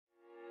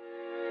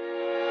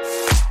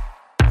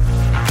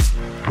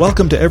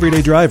Welcome to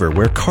Everyday Driver,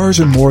 where cars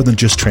are more than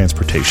just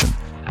transportation.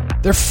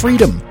 They're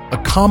freedom, a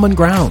common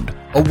ground,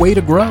 a way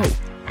to grow,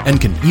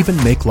 and can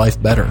even make life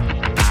better.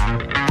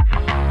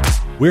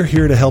 We're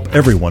here to help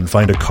everyone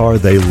find a car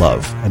they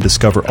love and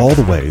discover all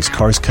the ways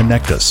cars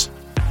connect us.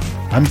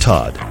 I'm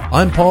Todd.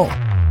 I'm Paul,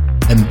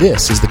 and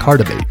this is the Car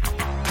Debate.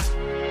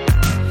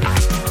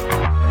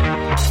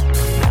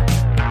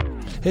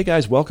 Hey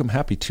guys, welcome.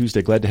 Happy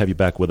Tuesday. Glad to have you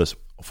back with us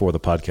for the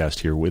podcast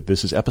here.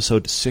 This is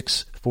episode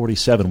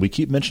 647. We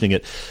keep mentioning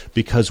it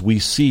because we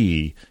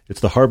see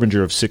it's the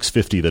harbinger of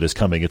 650 that is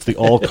coming. It's the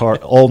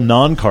all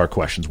non-car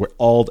questions where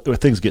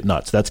things get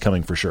nuts. That's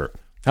coming for sure.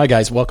 Hi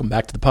guys, welcome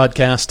back to the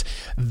podcast.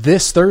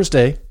 This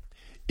Thursday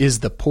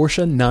is the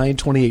Porsche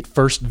 928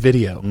 first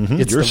video.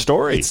 Mm-hmm. It's your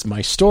story. It's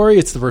my story.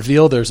 It's the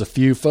reveal. There's a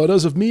few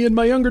photos of me in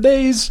my younger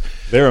days.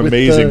 They're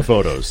amazing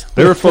photos.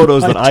 There are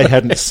photos that I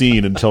hadn't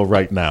seen until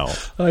right now.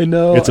 I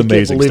know. It's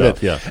amazing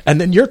stuff. Yeah.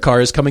 And then your car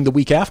is coming the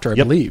week after, I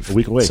believe. A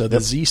week away. So the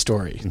Z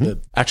story,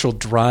 the actual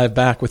drive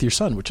back with your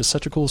son, which is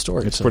such a cool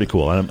story. It's pretty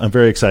cool. I'm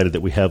very excited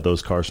that we have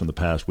those cars from the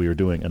past. We are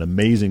doing an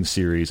amazing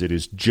series. It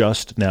is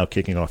just now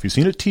kicking off. You've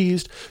seen it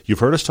teased. You've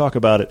heard us talk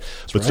about it.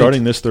 But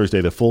starting this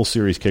Thursday, the full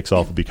series kicks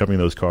off. We'll be covering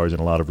those cars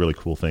and a lot of really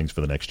cool things for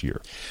the next year.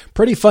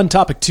 Pretty fun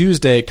topic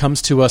Tuesday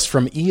comes to us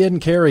from Ian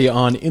Carey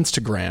on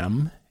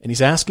Instagram, and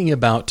he's asking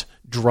about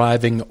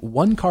driving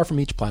one car from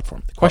each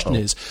platform. The question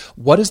is,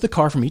 what is the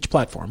car from each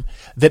platform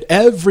that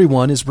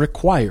everyone is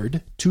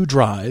required to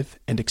drive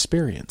and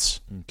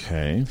experience?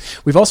 Okay.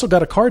 We've also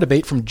got a car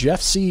debate from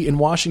Jeff C. in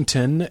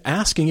Washington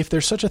asking if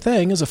there's such a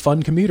thing as a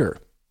fun commuter.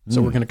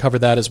 So we're going to cover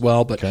that as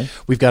well, but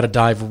we've got to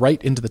dive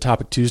right into the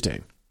topic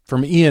Tuesday.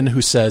 From Ian,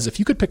 who says, if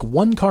you could pick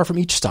one car from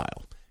each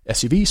style,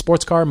 SUV,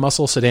 sports car,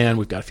 muscle, sedan,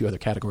 we've got a few other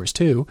categories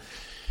too,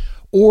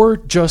 or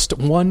just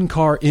one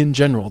car in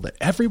general that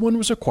everyone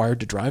was required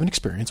to drive and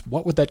experience,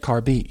 what would that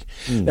car be?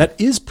 That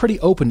is pretty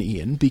open,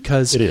 Ian,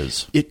 because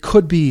it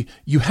could be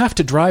you have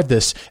to drive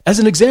this as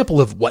an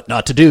example of what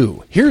not to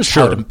do. Here's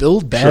how to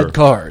build bad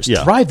cars.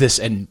 Yeah. Drive this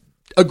and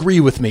agree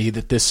with me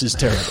that this is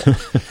terrible.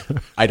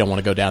 I don't want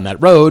to go down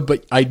that road,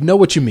 but I know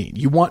what you mean.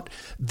 You want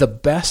the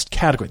best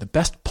category, the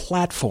best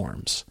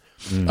platforms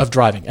of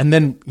driving. And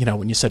then,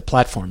 when you said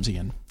platforms,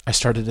 Ian, I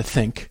started to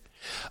think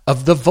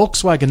of the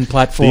Volkswagen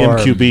platform.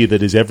 The MQB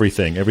that is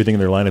everything. Everything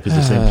in their lineup is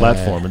the same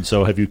platform. And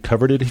so have you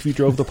covered it if you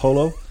drove the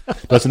Polo?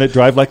 Doesn't it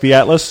drive like the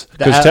Atlas?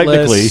 Because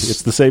technically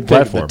it's the same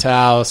platform. The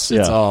Taos,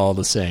 it's all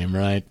the same,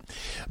 right?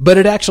 But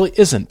it actually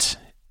isn't.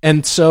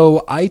 And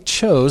so I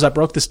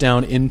broke this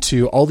down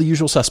into all the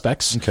usual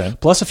suspects,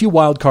 plus a few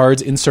wild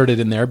cards inserted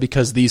in there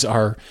because these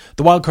are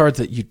the wild cards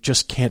that you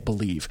just can't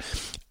believe.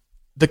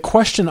 The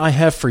question I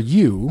have for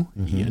you,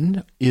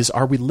 Ian, is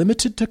are we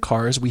limited to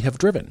cars we have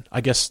driven?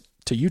 I guess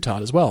to you,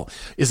 Todd, as well.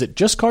 Is it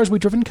just cars we've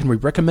driven? Can we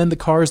recommend the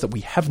cars that we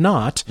have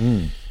not?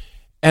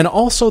 And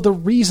also the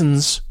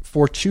reasons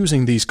for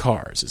choosing these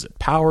cars. Is it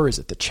power? Is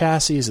it the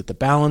chassis? Is it the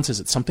balance? Is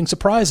it something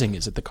surprising?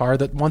 Is it the car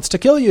that wants to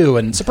kill you?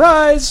 And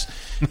surprise!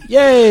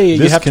 Yay!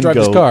 You have to drive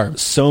this car.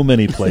 So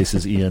many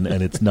places, Ian,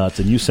 and it's nuts.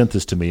 And you sent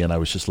this to me, and I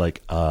was just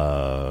like,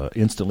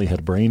 instantly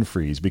had brain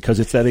freeze because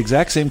it's that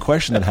exact same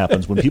question that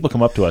happens when people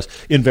come up to us.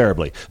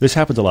 Invariably, this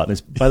happens a lot.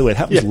 And by the way, it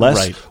happens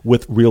less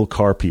with real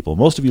car people.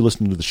 Most of you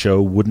listening to the show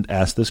wouldn't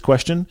ask this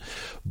question,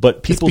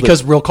 but people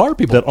because real car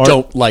people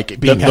don't like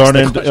being asked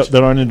that question.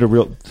 That aren't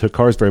into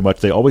cars very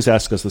much. They always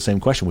ask us the same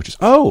question, which is,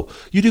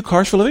 you do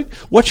cars for a living?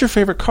 What's your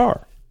favorite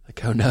car?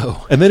 Like, oh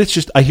no. And then it's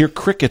just, I hear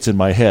crickets in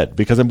my head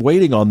because I'm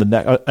waiting on the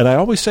next, and I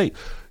always say,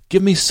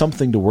 give me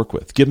something to work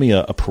with. Give me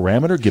a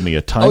parameter. Give me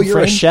a time frame. Oh, you're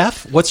a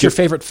chef? What's your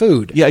favorite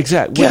food? Yeah,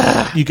 exactly.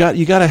 Well, you got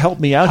to help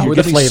me out here.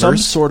 Give me some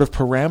sort of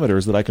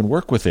parameters that I can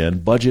work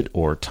within, budget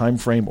or time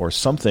frame or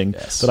something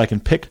that I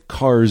can pick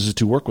cars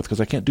to work with because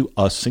I can't do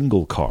a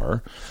single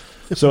car.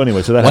 So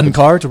anyway, that one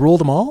car to rule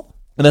them all?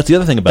 And that's the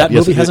other thing about that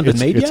movie hasn't been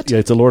made yet? Yeah,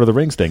 it's a Lord of the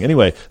Rings thing.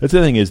 Anyway, that's the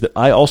other thing is that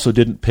I also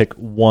didn't pick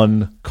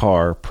one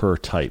car per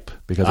type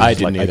because I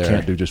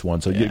can't do just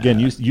one. So again,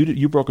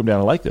 you broke them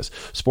down like this: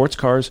 sports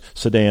cars,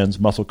 sedans,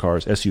 muscle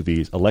cars,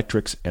 SUVs,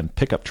 electrics, and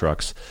pickup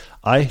trucks.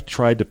 I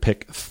tried to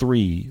pick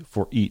 3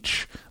 for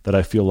each that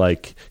I feel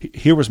like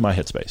here was my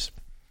headspace.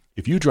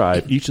 If you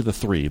drive each of the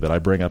 3 that I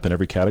bring up in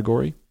every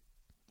category,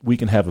 we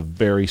can have a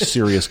very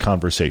serious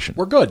conversation.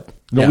 We're good.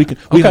 No, we can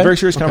have a very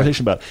serious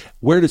conversation about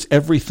where does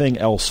everything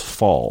else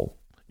fall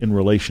in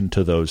relation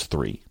to those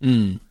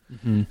 3.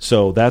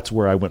 So that's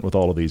where I went with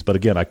all of these. But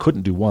again, I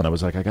couldn't do one. I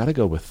was like, I got to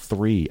go with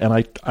 3.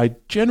 And I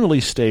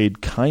generally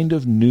stayed kind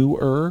of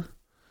newer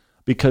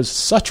because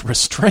such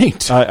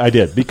restraint. I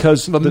did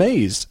because I'm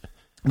amazed.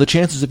 The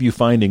chances of you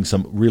finding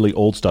some really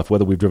old stuff,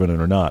 whether we've driven it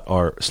or not,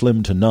 are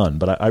slim to none.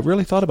 But I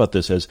really thought about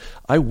this as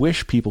I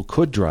wish people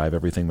could drive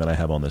everything that I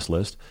have on this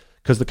list,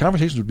 because the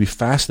conversations would be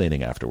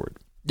fascinating afterward.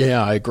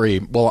 Yeah, I agree.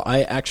 Well,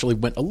 I actually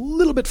went a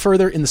little bit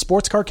further in the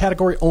sports car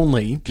category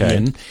only,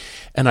 Ian,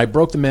 and I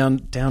broke them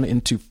down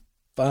into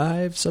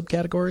 5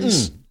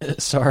 subcategories.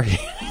 Sorry.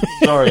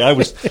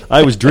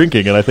 I was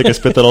drinking and I think I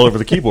spit that all over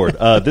the keyboard.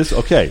 Wow.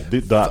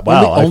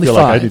 I feel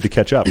like I need to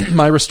catch up.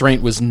 My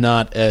restraint was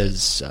not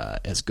as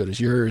good as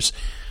yours.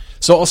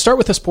 So I'll start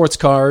with the sports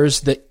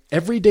cars, the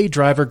everyday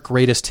driver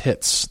greatest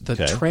hits, the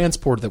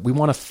transport that we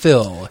want to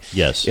fill.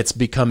 Yes. It's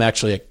become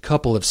actually a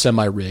couple of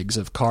semi-rigs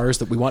of cars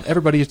that we want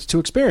everybody to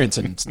experience,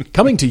 and it's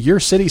coming to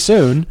your city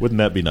soon. Wouldn't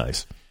that be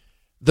nice?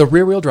 The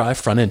rear-wheel drive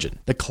front engine,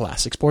 the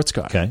classic sports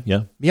car. Okay,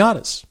 yeah.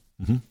 Miatas,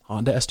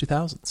 Honda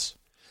S2000s,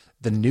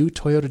 the new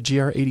Toyota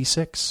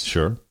GR86.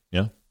 Sure,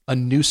 yeah. A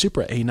new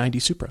Supra,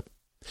 A90 Supra.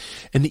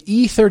 An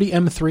E30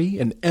 M3,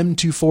 an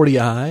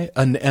M240i,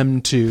 an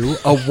M2,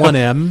 a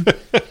 1M.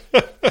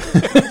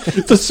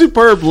 It's a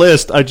superb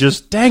list.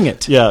 Dang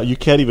it. Yeah, you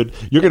can't even,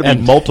 you're going to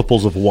be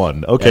multiples of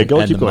one. Okay, keep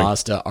going. And the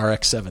Mazda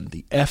RX-7,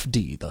 the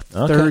FD, the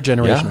third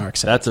generation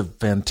RX-7. That's a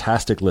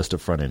fantastic list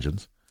of front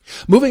engines.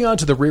 Moving on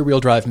to the rear-wheel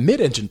drive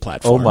mid-engine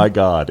platform. Oh, my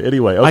God.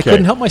 Anyway, okay. I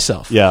couldn't help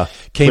myself. Yeah,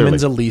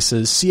 Caymans,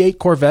 Elises, C8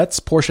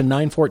 Corvettes, Porsche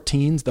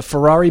 914s, the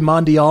Ferrari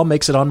Mondial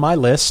makes it on my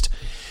list.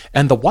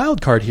 And the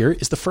wild card here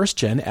is the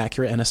first-gen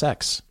Acura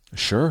NSX.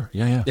 Sure,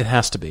 yeah. It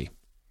has to be.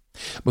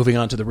 Moving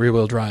on to the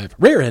rear-wheel drive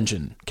rear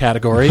engine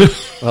category.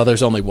 Well,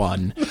 there's only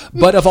one.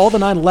 But of all the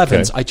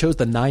 911s, I chose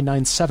the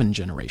 997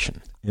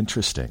 generation.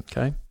 Interesting.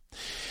 Okay.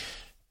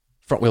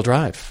 Front-wheel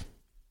drive.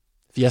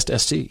 Fiesta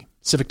ST,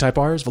 Civic Type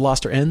Rs,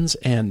 Veloster Ns,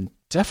 and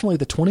definitely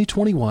the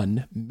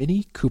 2021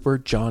 Mini Cooper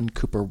John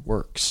Cooper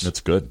Works.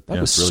 That's good. That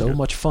was really so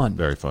much fun.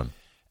 Very fun.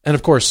 And,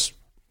 of course,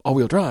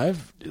 all-wheel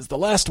drive is the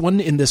last one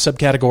in this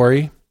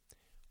subcategory.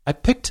 I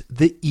picked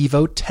the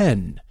Evo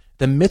 10,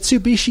 the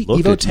Mitsubishi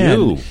Evo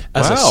 10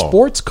 as a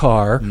sports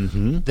car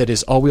that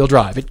is all-wheel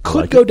drive. It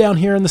could go down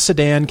here in the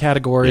sedan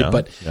category,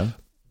 but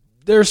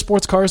there are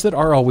sports cars that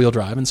are all-wheel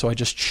drive, and so I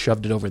just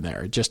shoved it over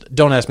there. Just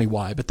don't ask me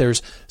why, but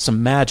there's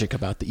some magic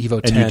about the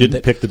Evo 10. And you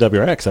didn't pick the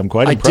WRX. I'm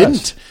quite impressed. I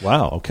didn't.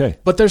 Wow, okay.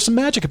 But there's some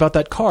magic about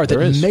that car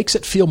that makes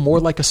it feel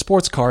more like a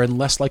sports car and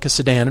less like a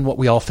sedan and what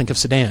we all think of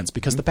sedans,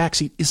 because the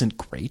backseat isn't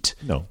great.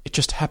 No. It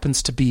just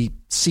happens to be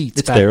seats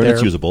it's back there. It's and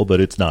it's usable, but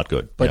it's not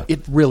good. But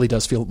it really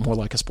does feel more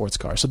like a sports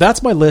car. So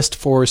that's my list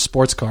for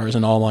sports cars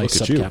in all my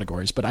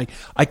subcategories. But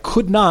I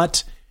could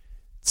not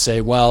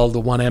say, well,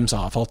 the 1M's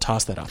off. I'll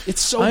toss that off.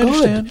 It's so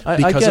good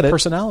because of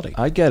personality.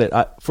 I get it.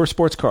 For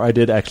sports car, I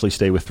did actually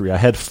stay with 3. I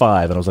had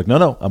 5, and I was like,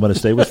 no, I'm going to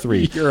stay with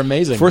 3. You're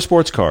amazing. For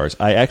sports cars,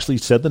 I actually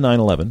said the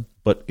 911,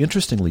 but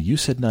interestingly, you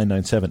said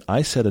 997.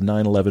 I said a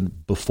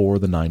 911 before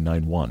the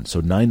 991,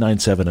 so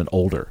 997 and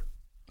older.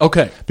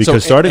 Okay,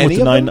 because starting with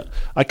the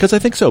because I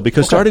think so.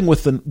 Because starting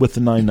with the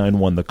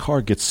 991, the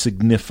car gets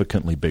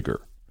significantly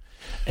bigger.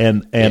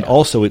 And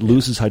also it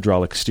loses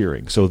hydraulic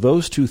steering. So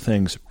those two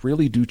things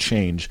really do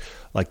change,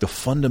 like the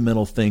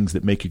fundamental things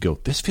that make you go,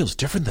 this feels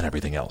different than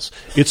everything else.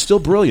 It's still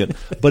brilliant,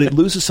 but it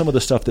loses some of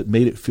the stuff that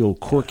made it feel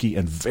quirky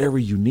and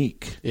very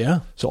unique. Yeah.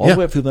 So all the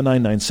way up through the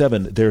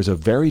 997, there's a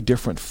very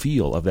different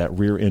feel of that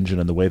rear engine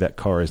and the way that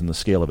car is and the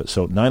scale of it.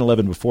 So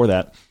 911 before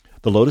that,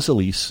 the Lotus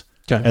Elise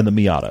and the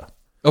Miata.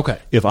 Okay.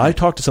 If I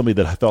talked to somebody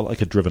that I felt like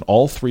had driven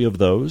all 3 of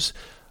those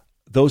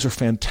are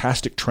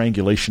fantastic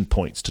triangulation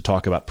points to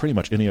talk about pretty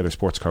much any other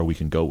sports car we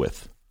can go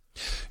with.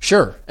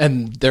 Sure,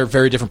 and they're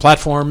very different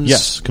platforms.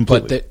 Yes,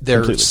 completely. But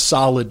they're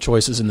solid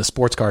choices in the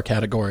sports car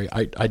category.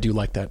 I do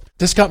like that.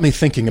 This got me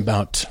thinking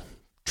about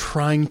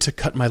trying to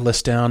cut my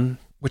list down,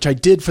 which I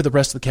did for the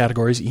rest of the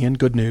categories. Ian,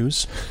 good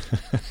news.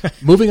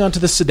 Moving on to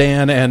the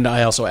sedan, and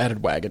I also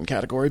added wagon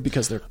category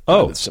because they're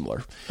kind of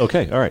similar.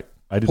 Okay, all right.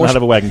 I did not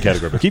have a wagon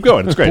category, but keep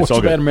going. It's great. It's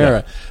all good.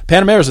 Panamera.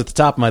 Panamera's at the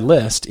top of my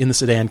list in the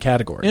sedan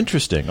category.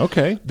 Interesting.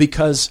 Okay.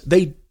 Because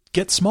they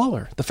get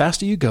smaller. The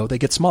faster you go, they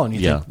get smaller. And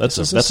you think, that's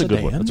a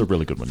good one. That's a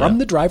really good one. From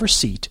the driver's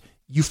seat,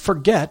 you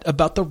forget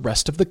about the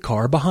rest of the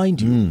car behind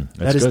you.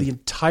 That is the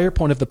entire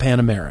point of the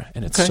Panamera,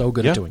 and it's so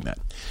good at doing that.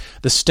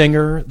 The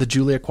Stinger, the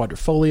Giulia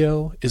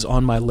Quadrifoglio is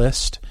on my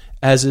list,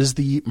 as is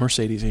the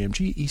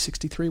Mercedes-AMG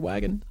E63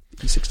 wagon,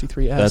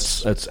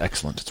 E63S. That's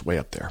excellent. It's way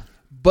up there.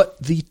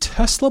 But the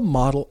Tesla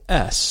Model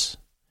S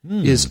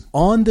is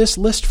on this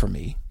list for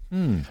me,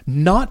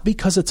 not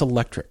because it's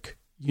electric.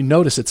 You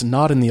notice it's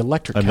not in the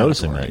electric category. I'm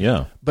noticing that,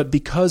 yeah. But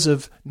because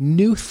of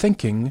new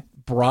thinking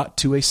brought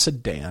to a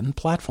sedan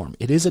platform.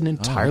 It is an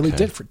entirely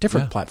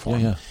different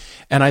platform. Yeah.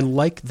 And I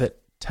like that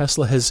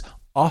Tesla has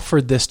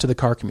offered this to the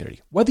car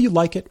community. Whether you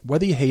like it,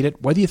 whether you hate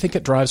it, whether you think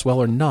it drives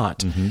well or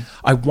not,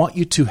 I want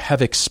you to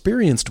have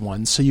experienced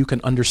one so you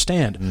can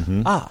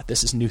understand,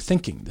 this is new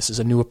thinking. This is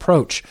a new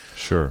approach.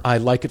 Sure. I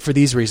like it for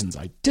these reasons.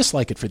 I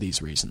dislike it for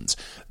these reasons.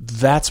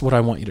 That's what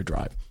I want you to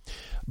drive.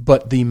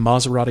 But the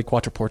Maserati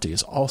Quattroporte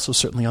is also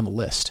certainly on the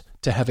list.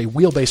 To have a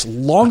wheelbase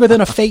longer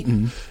than a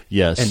Phaeton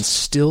and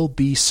still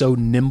be so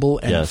nimble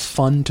and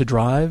fun to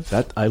drive.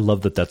 I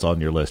love that that's on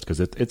your list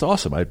because it's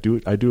awesome. I do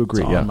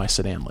agree. It's on my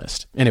sedan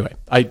list. Anyway,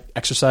 I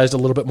exercised a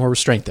little bit more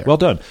restraint there. Well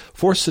done.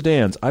 For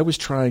sedans, I was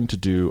trying to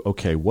do,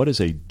 what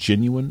is a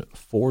genuine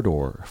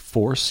four-door,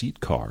 four-seat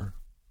car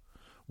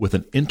with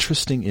an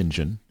interesting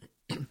engine,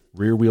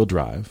 rear-wheel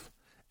drive,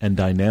 and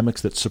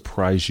dynamics that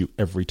surprise you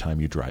every time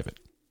you drive it.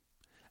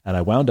 And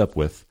I wound up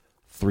with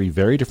 3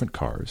 very different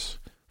cars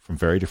from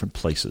very different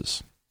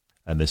places.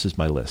 And this is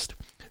my list.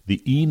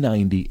 The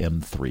E90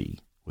 M3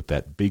 with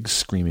that big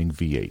screaming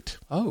V8.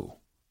 Oh.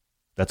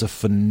 That's a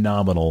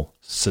phenomenal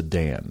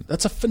sedan.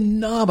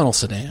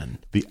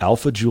 The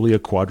Alfa Giulia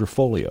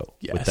Quadrifoglio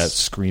with that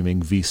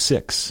screaming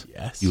V6.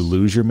 Yes. You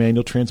lose your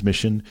manual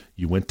transmission.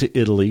 You went to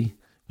Italy.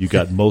 You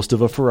got most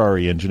of a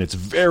Ferrari engine. It's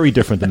very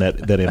different than that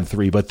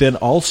M3. But then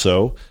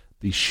also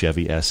the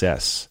Chevy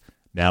SS.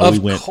 Now we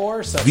went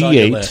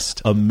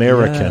V8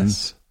 American,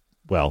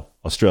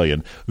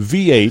 Australian,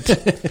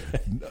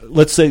 V8,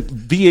 let's say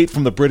V8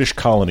 from the British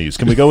colonies.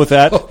 Can we go with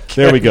that? Okay,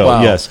 there we go,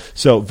 wow. Yes.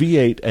 So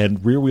V8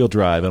 and rear-wheel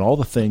drive and all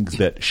the things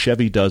that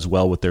Chevy does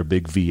well with their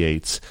big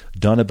V8s,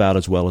 done about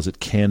as well as it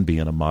can be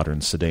in a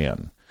modern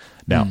sedan.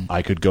 Now,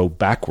 I could go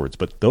backwards,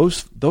 but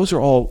those are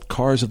all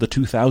cars of the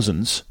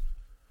 2000s.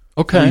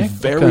 Okay.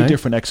 Very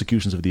different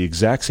executions of the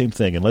exact same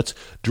thing. And let's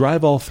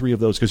drive all 3 of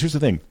those, because here's the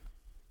thing.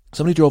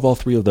 Somebody drove all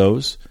 3 of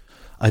those,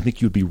 I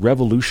think you'd be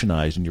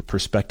revolutionized in your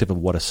perspective of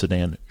what a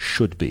sedan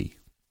should be.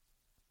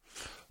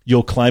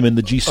 You'll climb in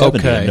the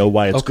G70 and know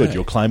why it's good.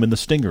 You'll climb in the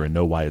Stinger and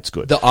know why it's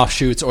good. The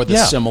offshoots or the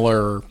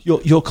similar.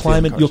 You'll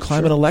climb in. You'll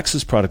climb in a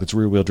Lexus product that's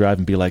rear-wheel drive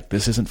and be like,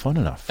 "This isn't fun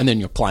enough." And then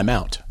you'll climb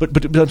out.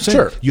 But I'm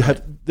saying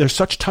there's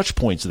such touch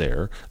points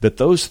there that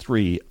those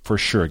 3 for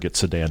sure get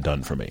sedan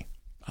done for me.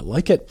 I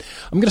like it.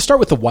 I'm going to start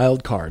with the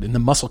wild card in the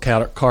muscle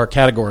car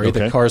category,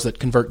 the cars that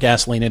convert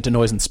gasoline into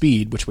noise and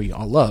speed, which we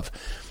all love.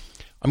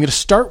 I'm going to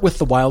start with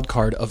the wild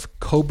card of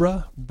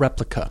Cobra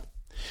Replica.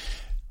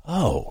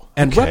 Oh,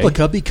 and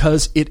Replica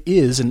because it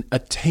is an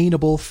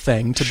attainable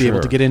thing to be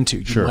able to get into.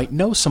 You might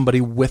know somebody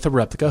with a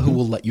Replica who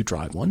will let you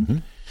drive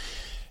one.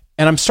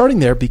 And I'm starting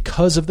there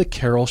because of the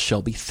Carroll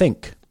Shelby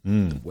Think.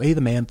 The way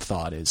the man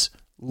thought is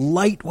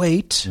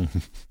lightweight,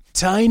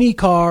 tiny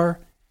car,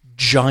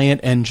 giant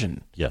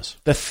engine. Yes.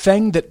 The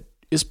thing that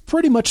is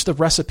pretty much the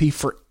recipe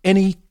for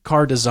any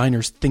car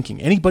designer's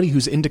thinking. Anybody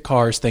who's into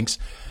cars thinks,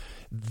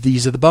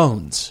 these are the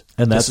bones.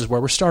 And this is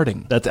where we're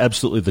starting. That's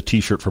absolutely the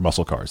T-shirt for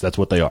muscle cars. That's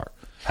what they are.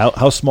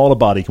 How small a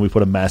body can we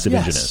put a massive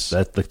engine in?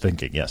 That's the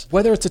thinking, yes.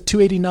 Whether it's a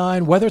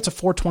 289, whether it's a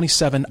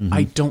 427,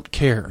 I don't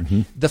care.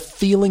 The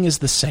feeling is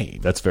the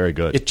same. That's very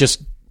good. It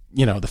just,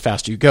 the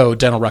faster you go,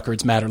 dental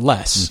records matter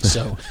less.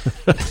 So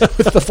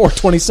with the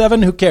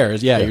 427, who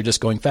cares? Yeah, you're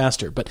just going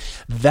faster. But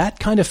that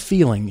kind of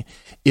feeling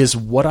is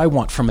what I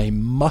want from a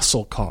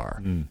muscle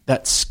car.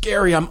 That's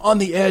scary. I'm on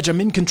the edge.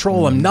 I'm in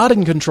control. I'm not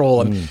in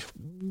control.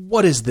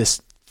 What is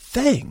this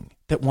thing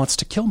that wants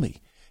to kill me?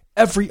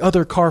 Every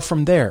other car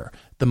from there,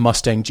 the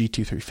Mustang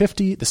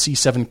GT350, the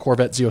C7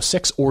 Corvette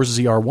Z06 or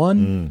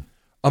ZR1,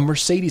 a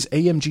Mercedes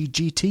AMG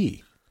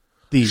GT,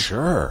 the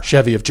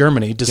Chevy of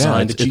Germany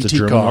designed a GT it's a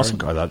German car. muscle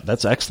car.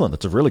 That's excellent.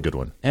 That's a really good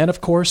one. And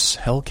of course,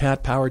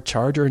 Hellcat-powered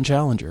Charger and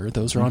Challenger.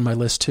 Those are on my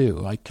list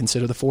too. I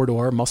consider the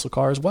 4-door muscle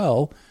car as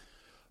well.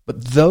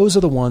 But those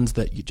are the ones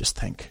that you just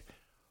think,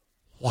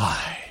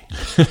 why?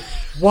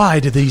 Why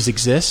do these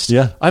exist?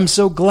 Yeah. I'm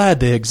so glad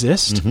they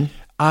exist.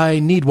 I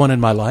need one in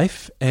my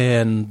life,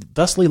 and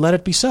thusly let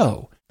it be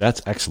so.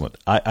 That's excellent.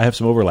 I have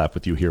some overlap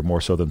with you here, more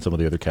so than some of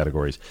the other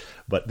categories.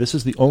 But this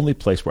is the only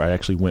place where I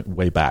actually went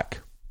way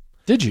back.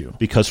 Did you?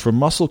 Because for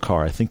muscle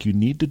car, I think you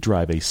need to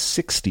drive a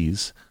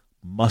 60s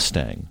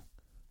Mustang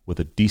with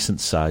a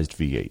decent-sized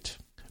V8.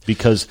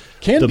 Because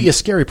can be a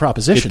scary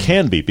proposition. It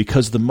can be,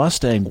 because the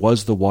Mustang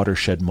was the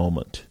watershed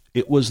moment.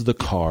 It was the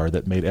car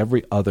that made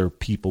every other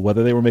people,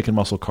 whether they were making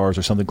muscle cars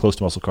or something close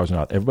to muscle cars or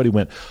not, everybody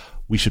went,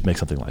 we should make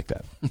something like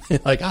that.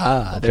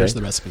 There's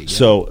the recipe. Yeah.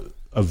 So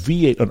a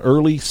V8, an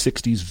early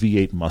 60s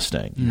V8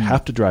 Mustang, you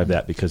have to drive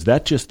that because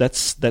that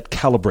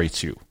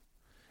calibrates you.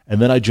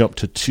 And then I jump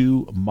to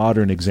 2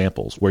 modern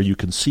examples where you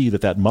can see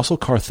that muscle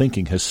car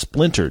thinking has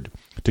splintered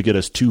to get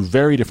us 2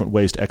 very different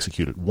ways to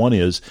execute it. One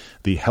is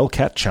the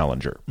Hellcat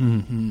Challenger.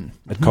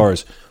 That car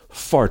is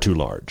far too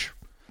large.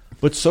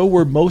 But so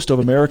were most of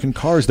American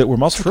cars that were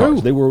muscle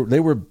cars. They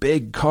were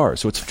big cars,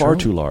 so it's far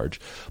too large.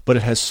 But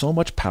it has so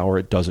much power,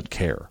 it doesn't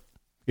care.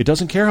 It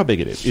doesn't care how big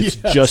it is. It's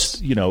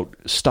just,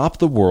 stop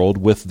the world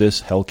with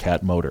this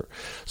Hellcat motor.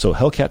 So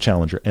Hellcat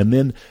Challenger, and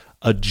then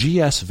a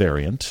GS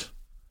variant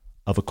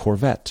of a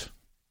Corvette.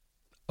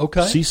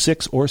 Okay.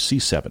 C6 or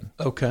C7.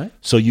 Okay.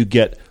 So you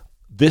get,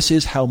 this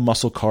is how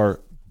muscle car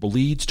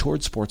bleeds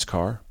towards sports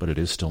car, but it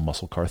is still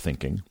muscle car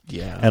thinking.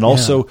 Yeah. And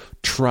also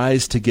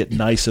tries to get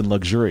nice and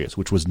luxurious,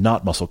 which was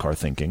not muscle car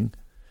thinking.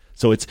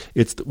 So it's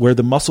where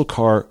the muscle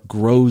car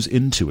grows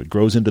into. It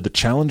grows into the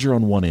Challenger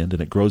on one end,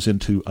 and it grows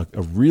into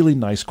a really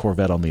nice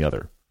Corvette on the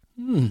other.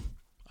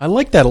 I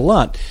like that a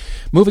lot.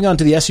 Moving on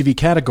to the SUV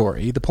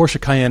category, the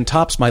Porsche Cayenne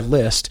tops my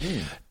list,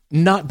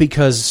 not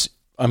because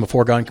I'm a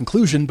foregone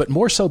conclusion, but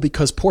more so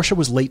because Porsche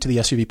was late to the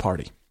SUV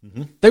party.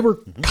 They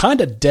were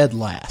kind of dead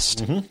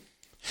last.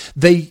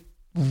 They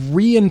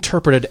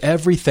reinterpreted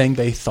everything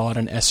they thought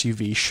an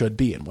SUV should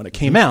be. And when it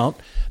came out,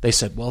 they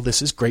said, well,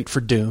 this is great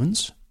for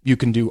dunes. You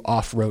can do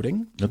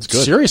off-roading. That's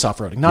good. Serious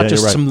off-roading, not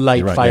just some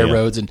light fire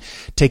roads and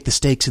take the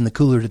steaks in the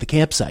cooler to the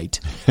campsite.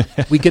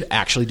 We could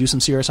actually do some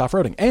serious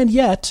off-roading. And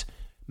yet,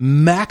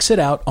 max it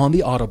out on the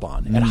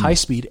Autobahn at high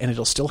speed, and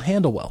it'll still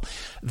handle well.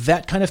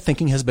 That kind of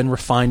thinking has been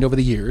refined over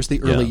the years.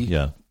 The early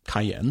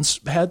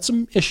Cayennes had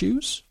some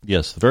issues.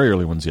 Yes, the very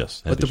early ones,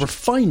 yes. But the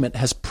refinement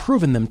has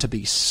proven them to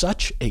be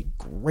such a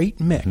great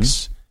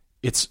mix.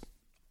 It's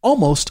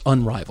almost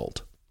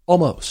unrivaled.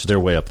 Almost. They're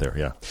way up there,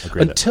 yeah.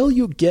 Until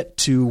you get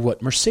to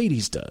what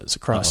Mercedes does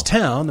across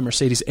town, the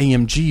Mercedes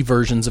AMG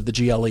versions of the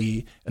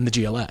GLE and the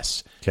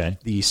GLS. Okay.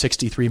 The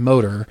 63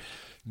 motor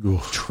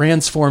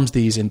transforms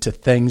these into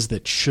things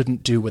that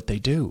shouldn't do what they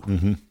do.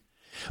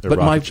 They're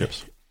rocket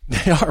ships.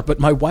 They are, but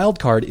my wild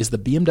card is the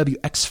BMW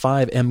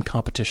X5M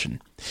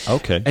competition.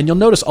 Okay. And you'll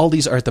notice all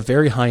these are at the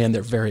very high end.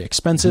 They're very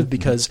expensive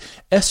because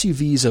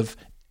SUVs of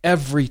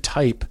every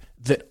type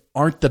that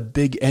aren't the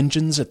big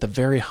engines at the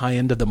very high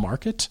end of the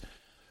market,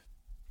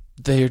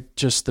 they're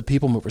just the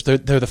people movers. They're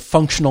the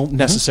functional,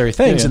 necessary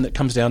things, and it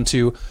comes down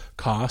to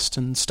cost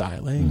and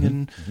styling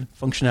and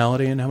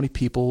functionality and how many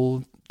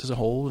people does a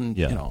whole and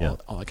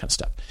all that kind of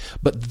stuff.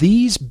 But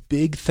these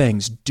big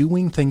things,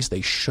 doing things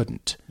they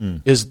shouldn't,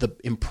 is the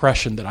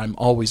impression that I'm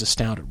always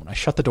astounded when I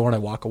shut the door and I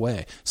walk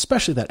away,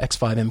 especially that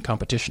X5M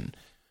competition.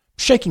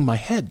 Shaking my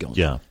head going,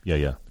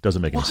 it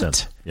doesn't make any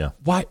sense.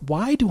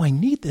 Why do I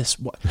need this?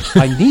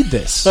 I need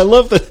this. I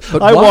love that.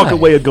 I walk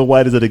away and go,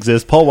 why does it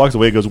exist? Paul walks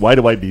away and goes, why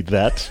do I need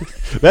that?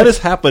 That has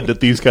happened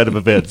at these kind of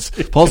events.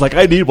 Paul's like,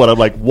 I need one. I'm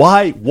like,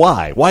 why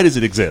does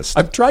it exist?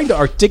 I'm trying to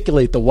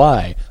articulate the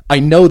why. I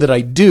know that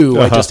I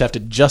do. I just have to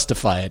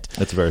justify it.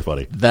 That's very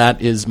funny.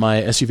 That is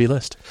my SUV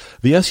list.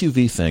 The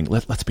SUV thing,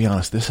 let's be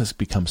honest, this has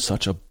become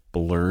such a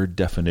blurred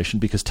definition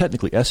because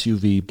technically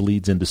SUV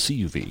bleeds into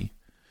CUV.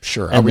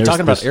 Sure. Are we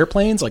talking about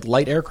airplanes, like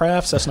light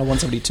aircraft, Cessna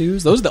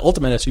 172s? Those are the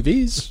ultimate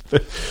SUVs.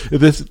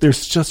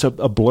 There's just a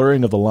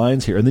blurring of the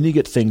lines here. And then you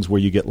get things where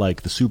you get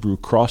like the Subaru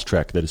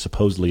Crosstrek that is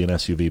supposedly an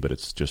SUV, but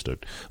it's just a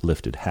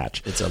lifted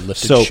hatch. It's a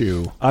lifted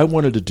shoe. I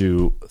wanted to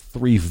do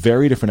 3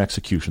 very different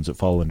executions that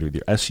fall under either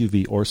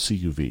SUV or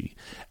CUV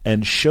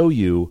and show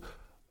you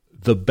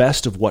the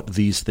best of what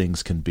these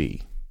things can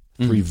be.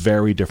 3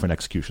 very different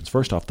executions.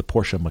 First off, the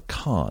Porsche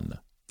Macan.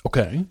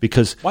 Okay.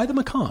 Because why the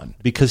Macan?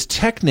 Because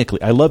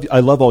technically, I love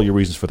all your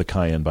reasons for the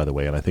Cayenne, by the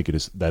way, and I think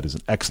that is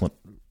an excellent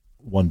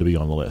one to be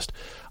on the list.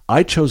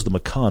 I chose the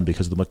Macan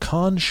because the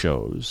Macan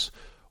shows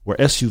where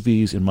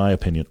SUVs, in my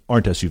opinion,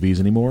 aren't SUVs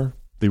anymore.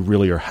 They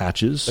really are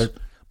hatches,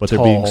 but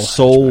they're being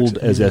sold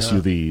as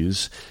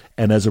SUVs,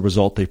 and as a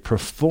result, they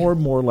perform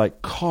more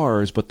like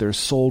cars, but they're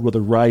sold with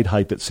a ride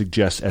height that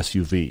suggests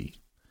SUV.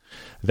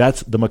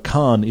 The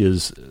Macan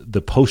is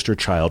the poster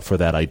child for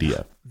that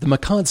idea. The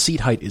Macan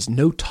seat height is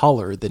no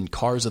taller than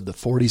cars of the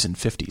 40s and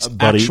 50s.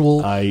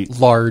 Actual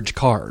large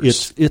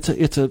cars. It's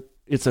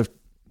a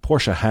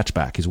Porsche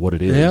hatchback is what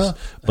it is,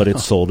 but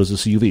it's sold as a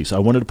CUV. So I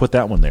wanted to put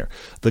that one there.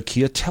 The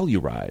Kia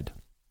Telluride,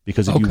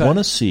 because if you want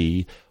to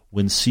see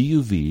when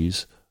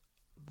CUVs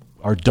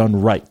are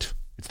done right,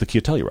 it's the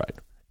Kia Telluride.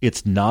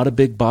 It's not a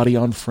big body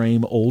on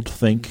frame, old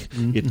think.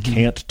 It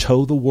can't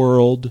tow the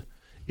world.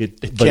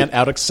 It can't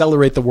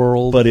out-accelerate the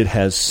world. But it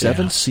has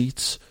 7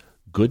 seats,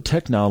 good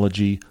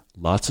technology,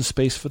 lots of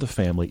space for the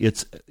family.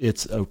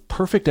 It's a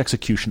perfect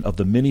execution of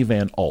the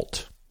minivan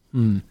alt.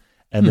 And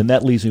then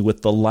that leaves me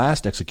with the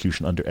last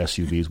execution under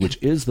SUVs, which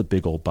is the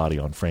big old body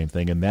on frame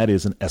thing, and that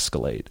is an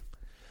Escalade.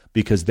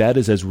 Because that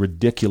is as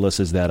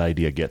ridiculous as that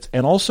idea gets.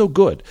 And also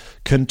good.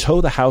 Can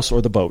tow the house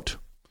or the boat.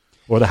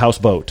 Or the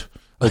houseboat.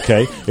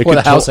 Okay, or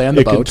the house and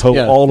the boat. It can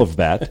tow all of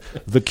that.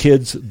 The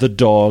kids, the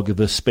dog,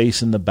 the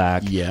space in the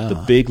back,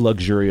 the big,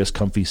 luxurious,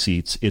 comfy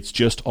seats. It's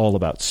just all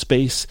about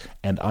space,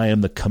 and I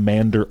am the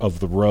commander of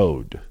the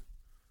road.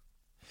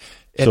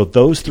 So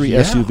those 3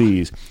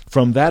 SUVs,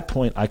 from that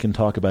point, I can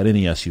talk about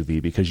any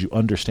SUV because you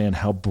understand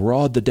how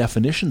broad the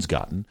definition's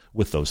gotten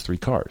with those 3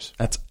 cars.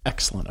 That's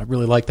excellent. I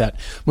really like that.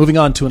 Moving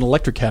on to an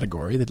electric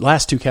category, the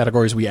last 2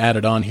 categories we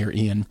added on here,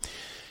 Ian.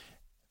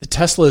 The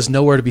Tesla is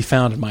nowhere to be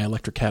found in my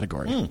electric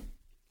category.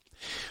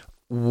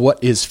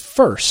 What is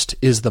first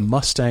is the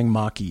Mustang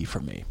Mach-E for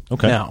me.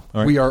 Okay. Now,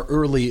 we are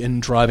early in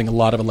driving a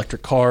lot of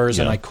electric cars,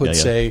 and I could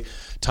say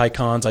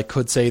Taycans. I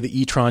could say the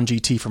e-tron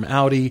GT from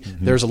Audi.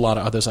 There's a lot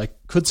of others I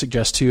could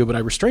suggest too, but I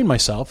restrained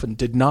myself and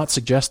did not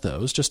suggest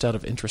those just out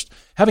of interest,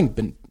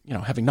 having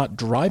not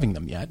driving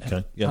them yet,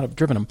 not have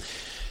driven them.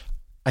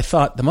 I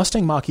thought the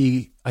Mustang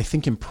Mach-E, I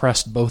think,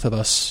 impressed both of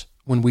us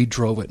when we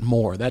drove it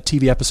more. That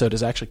TV episode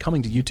is actually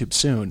coming to YouTube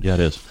soon. Yeah,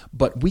 it is.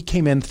 But we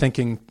came in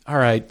thinking, all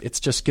right, it's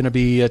just going to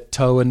be a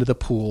tow into the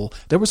pool.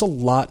 There was a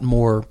lot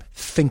more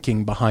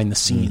thinking behind the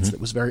scenes that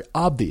was very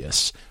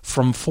obvious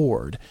from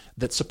Ford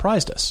that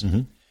surprised us.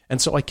 And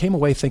so I came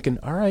away thinking,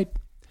 all right,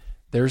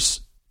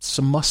 there's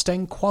some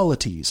Mustang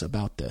qualities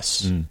about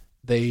this.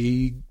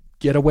 They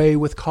get away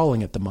with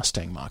calling it the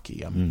Mustang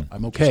Mach-E.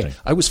 I'm okay.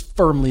 I was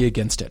firmly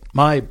against it.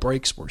 My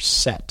brakes were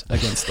set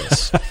against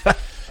this.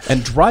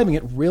 And driving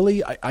it,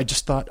 really, I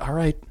just thought, all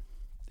right,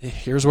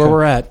 here's where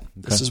we're at.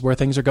 This is where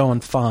things are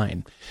going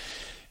fine.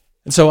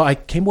 And so I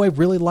came away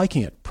really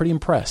liking it, pretty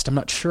impressed. I'm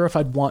not sure if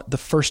I'd want the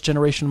first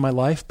generation of my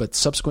life, but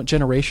subsequent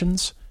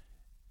generations,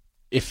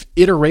 if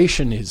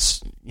iteration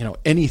is,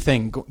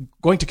 anything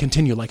going to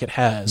continue like it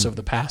has over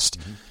the past,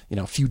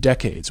 few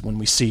decades, when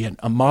we see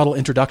a model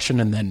introduction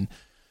and then,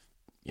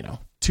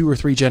 2 or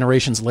 3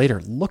 generations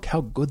later, look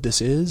how good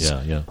this is.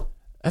 Yeah.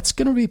 That's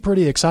going to be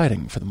pretty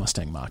exciting for the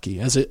Mustang Mach-E,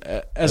 as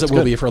it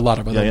will be for a lot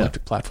of other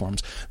electric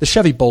platforms. The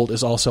Chevy Bolt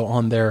is also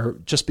on there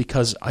just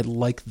because I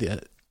like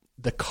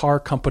the car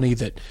company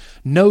that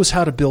knows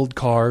how to build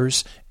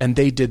cars, and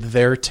they did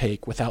their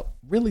take without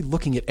really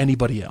looking at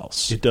anybody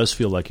else. It does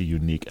feel like a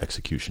unique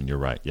execution. You're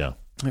right. Yeah,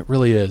 it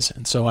really is.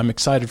 And so I'm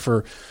excited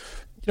for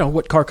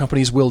what car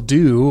companies will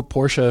do.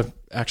 Porsche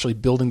actually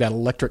building that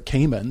electric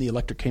Cayman, the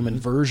electric Cayman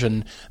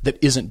version that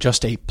isn't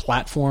just a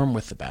platform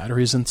with the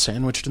batteries and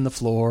sandwiched in the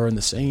floor and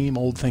the same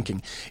old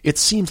thinking. It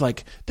seems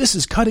like this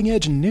is cutting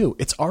edge and new.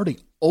 It's already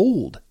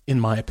old, in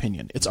my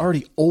opinion. It's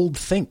already old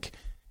think.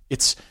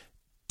 It's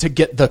to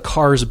get the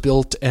cars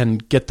built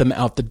and get them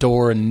out the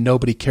door and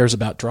nobody cares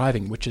about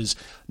driving, which is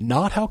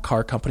not how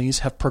car companies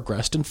have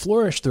progressed and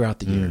flourished throughout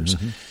the years.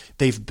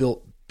 They've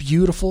built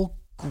beautiful,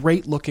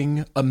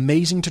 great-looking,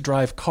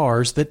 amazing-to-drive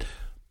cars that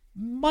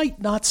might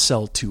not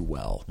sell too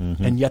well,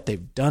 and yet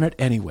they've done it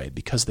anyway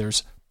because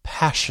there's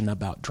passion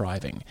about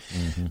driving.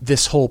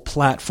 This whole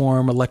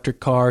platform, electric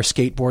car,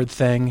 skateboard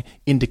thing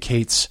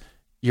indicates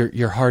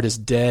your heart is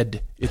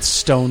dead. It's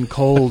stone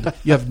cold.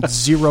 You have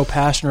zero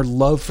passion or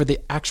love for the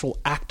actual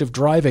act of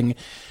driving,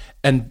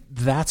 and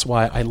that's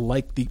why I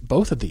like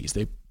both of these.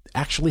 They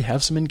actually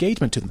have some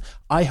engagement to them.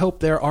 I hope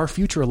there are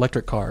future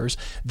electric cars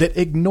that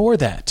ignore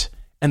that,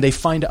 and they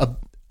find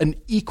an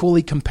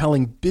equally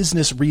compelling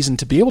business reason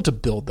to be able to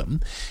build them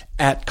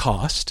at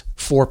cost,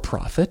 for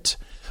profit,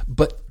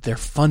 but they're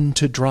fun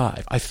to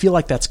drive. I feel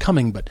like that's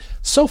coming, but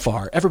so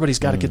far, everybody's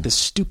got to get this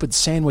stupid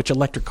sandwich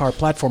electric car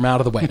platform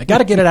out of the way. They got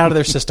to get it out of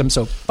their system,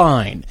 so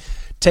fine.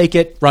 Take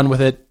it, run with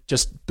it,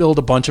 just build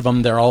a bunch of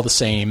them. They're all the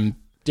same,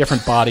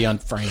 different body on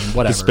frame,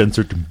 whatever.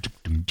 Dispenser.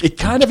 It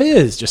kind of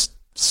is. Just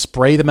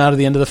spray them out of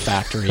the end of the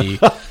factory.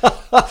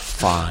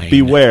 Fine.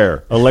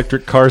 Beware,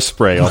 electric car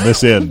spray on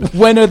this end.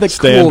 When are the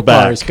cool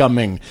cars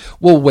coming?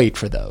 We'll wait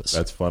for those.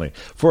 That's funny.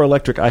 For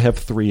electric, I have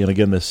 3, and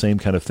again, the same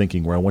kind of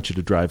thinking where I want you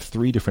to drive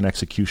 3 different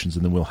executions,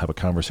 and then we'll have a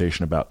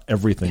conversation about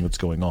everything that's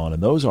going on.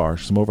 And those are,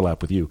 some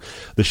overlap with you,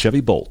 the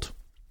Chevy Bolt,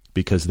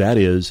 because that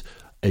is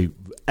an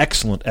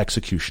excellent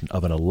execution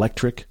of an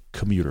electric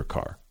commuter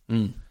car.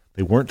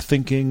 They weren't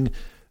thinking,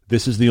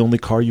 this is the only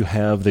car you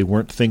have. They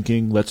weren't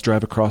thinking, let's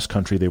drive across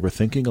country. They were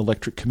thinking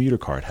electric commuter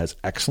car. It has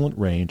excellent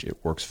range. It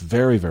works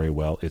very, very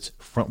well. It's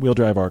front-wheel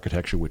drive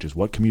architecture, which is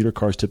what commuter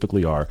cars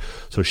typically are.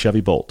 So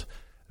Chevy Bolt.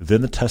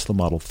 Then the Tesla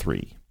Model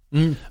 3,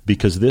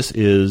 because this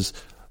is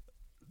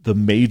the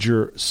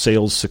major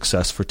sales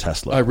success for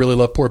Tesla. I really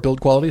love poor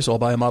build quality, so I'll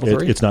buy a Model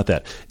 3. It's not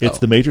that. It's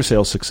the major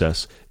sales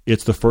success.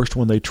 It's the first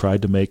one they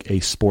tried to make a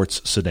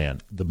sports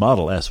sedan. The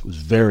Model S was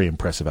very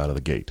impressive out of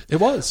the gate. It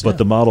was. But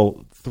the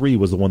Model 3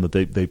 was the one that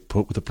they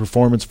put with the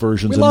performance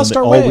versions and then the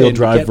all-wheel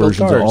drive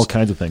versions and all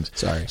kinds of things.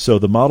 Sorry. So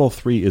the Model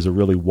 3 is a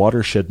really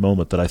watershed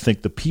moment that I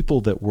think the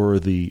people that were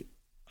the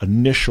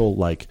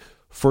initial,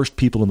 first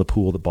people in the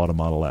pool that bought a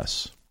Model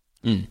S,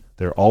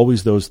 they're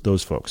always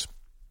those folks.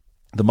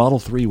 The Model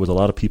 3 was a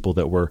lot of people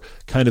that were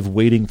kind of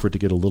waiting for it to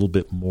get a little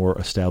bit more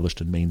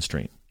established and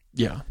mainstream.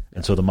 Yeah.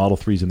 And so the Model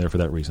 3 is in there for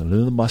that reason. And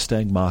then the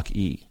Mustang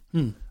Mach-E,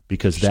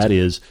 because that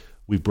is,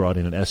 we've brought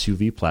in an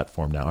SUV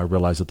platform now. I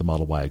realize that the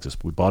Model Y exists.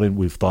 But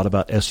we've thought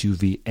about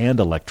SUV and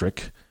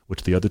electric,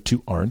 which the other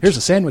two aren't. Here's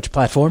a sandwich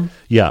platform.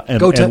 Yeah. And,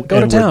 go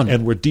to town.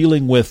 And we're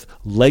dealing with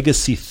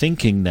legacy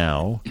thinking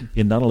now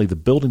in not only the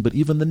building, but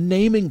even the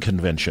naming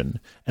convention.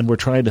 And we're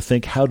trying to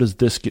think, how does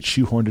this get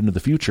shoehorned into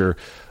the future?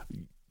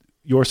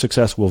 Your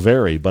success will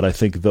vary, but I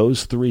think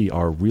those 3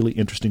 are really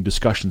interesting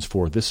discussions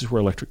for this is where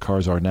electric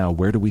cars are now.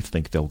 Where do we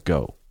think they'll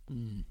go?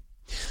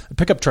 The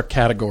pickup truck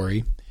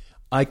category,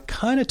 I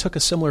kind of took a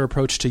similar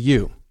approach to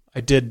you.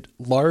 I did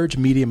large,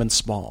 medium, and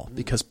small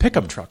because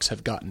pickup trucks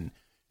have gotten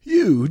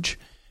huge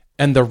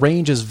and the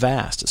range is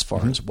vast as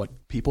far as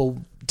what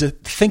people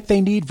think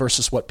they need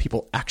versus what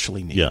people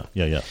actually need.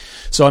 Yeah.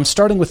 So I'm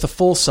starting with the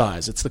full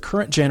size. It's the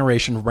current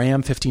generation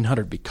Ram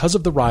 1500 because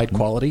of the ride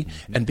quality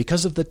and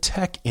because of the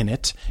tech in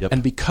it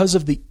and because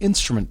of the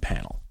instrument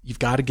panel. You've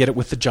got to get it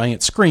with the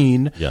giant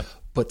screen,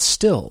 but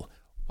still,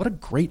 what a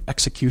great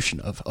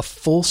execution of a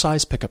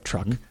full-size pickup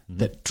truck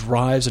that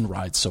drives and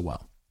rides so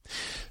well.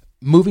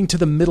 Moving to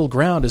the middle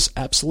ground is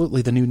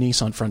absolutely the new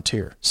Nissan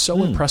Frontier.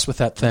 So impressed with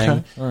that thing.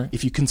 Okay. All right.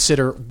 If you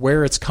consider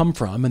where it's come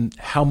from and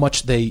how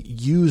much they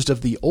used of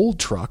the old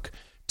truck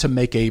to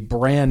make a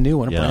brand new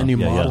one, a brand new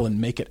model,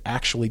 and make it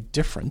actually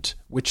different,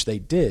 which they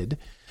did.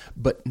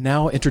 But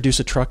now introduce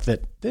a truck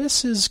that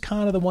this is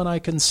kind of the one I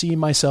can see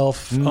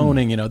myself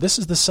owning. This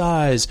is the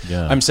size.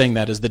 Yeah. I'm saying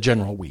that as the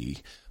general we.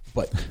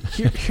 But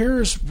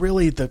here's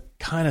really the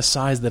kind of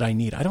size that I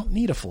need. I don't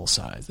need a full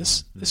size.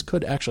 This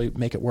could actually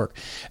make it work.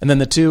 And then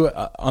the 2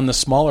 on the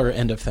smaller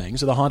end of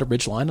things are the Honda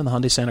Ridgeline and the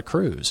Hyundai Santa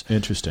Cruz.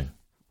 Interesting.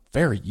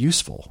 Very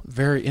useful.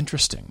 Very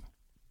interesting.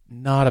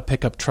 Not a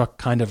pickup truck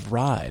kind of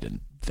ride. And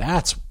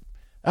that's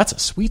a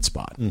sweet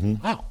spot.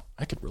 Wow.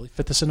 I could really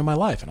fit this into my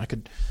life, and I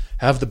could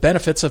have the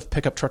benefits of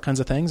pickup truck kinds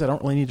of things. I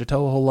don't really need to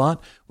tow a whole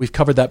lot. We've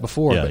covered that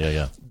before.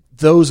 Yeah.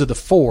 Those are the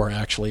 4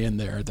 actually in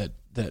there that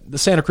the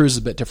Santa Cruz is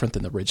a bit different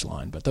than the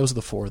Ridgeline, but those are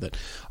the 4 that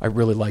I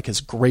really like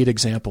as great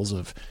examples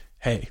of,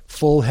 hey,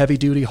 full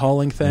heavy-duty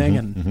hauling thing,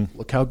 and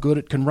look how good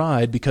it can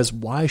ride, because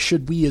why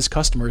should we as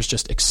customers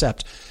just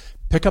accept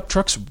pickup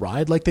trucks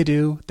ride like they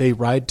do? They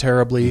ride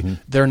terribly.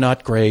 They're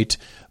not great,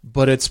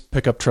 but it's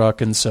pickup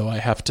truck, and so I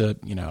have to,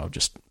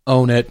 just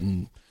own it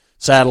and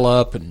saddle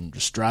up and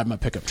just drive my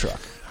pickup truck.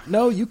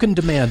 No, you can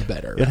demand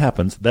better. It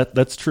happens.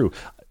 That's true.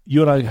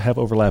 You and I have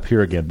overlap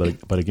here again,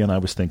 but again, I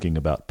was thinking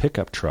about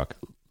pickup truck.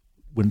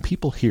 When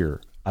people hear,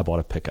 I bought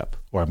a pickup,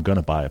 or I'm going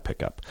to buy a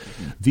pickup,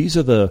 these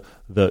are the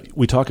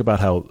we talk about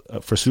how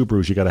for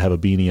Subarus you got to have a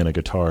beanie and a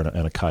guitar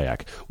and a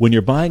kayak. When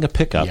you're buying a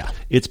pickup,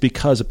 it's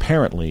because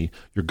apparently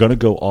you're going to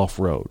go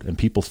off-road, and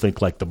people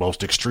think like the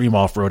most extreme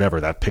off-road ever,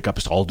 that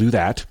pickups all do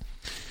that.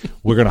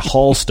 We're going to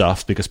haul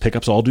stuff because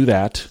pickups all do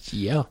that.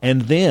 Yeah.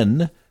 And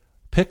then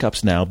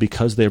pickups now,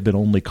 because they've been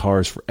only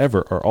cars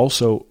forever, are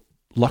also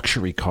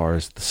luxury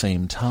cars at the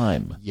same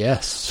time.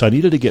 Yes. So I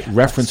needed to get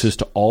references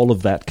to all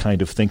of that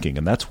kind of thinking,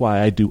 and that's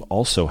why I do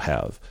also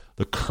have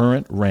the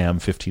current Ram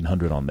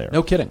 1500 on there.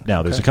 No kidding.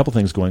 Now, there's a couple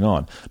things going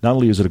on. Not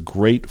only is it a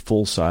great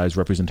full-size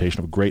representation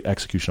of a great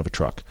execution of a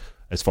truck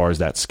as far as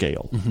that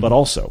scale, but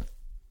also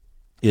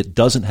it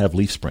doesn't have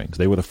leaf springs.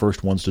 They were the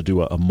first ones to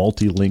do a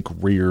multi-link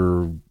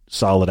rear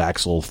solid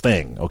axle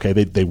thing. Okay,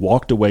 they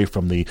walked away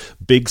from the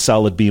big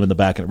solid beam in the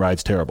back and it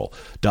rides terrible.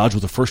 Dodge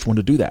was the first one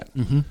to do that.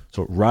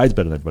 So it rides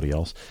better than everybody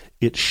else.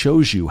 It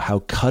shows you how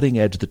cutting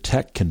edge the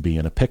tech can be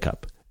in a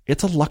pickup.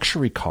 It's a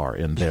luxury car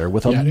in there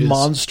with a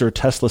monster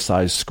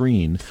Tesla-sized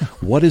screen.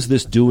 What is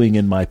this doing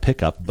in my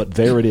pickup? But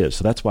there it is.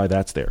 So that's why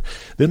that's there.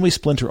 Then we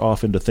splinter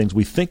off into things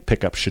we think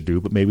pickups should do,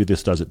 but maybe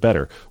this does it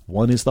better.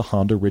 One is the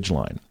Honda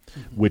Ridgeline,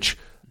 which,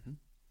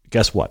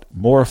 guess what?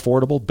 More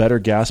affordable, better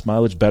gas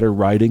mileage, better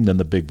riding than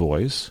the big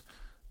boys.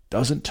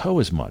 Doesn't tow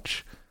as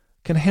much.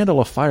 Can handle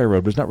a fire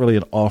road, but it's not really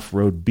an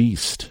off-road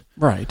beast.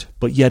 Right.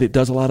 But yet it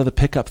does a lot of the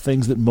pickup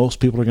things that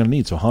most people are going to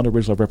need. So Honda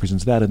Ridgeline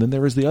represents that. And then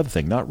there is the other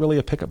thing, not really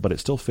a pickup, but it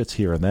still fits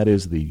here, and that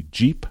is the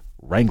Jeep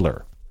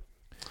Wrangler.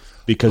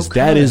 Because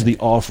that is the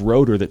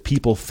off-roader that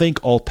people think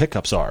all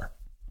pickups are.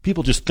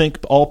 People just think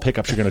all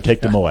pickups are going to take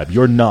to Moab.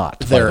 You're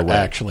not, They're by the way.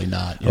 actually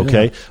not.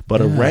 Okay?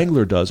 But a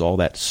Wrangler does all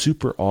that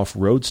super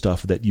off-road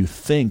stuff that you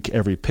think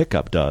every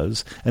pickup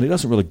does, and it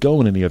doesn't really go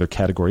in any other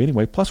category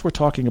anyway. Plus, we're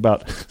talking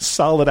about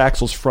solid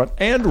axles front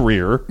and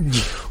rear.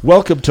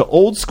 Welcome to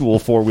old school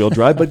four-wheel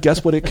drive, but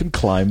guess what? It can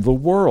climb the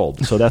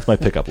world. So that's my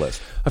pickup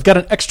list. I've got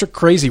an extra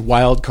crazy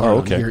wild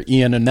card here,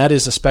 Ian, and that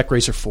is a Spec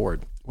Racer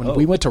Ford. When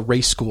we went to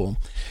race school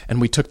and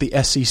we took the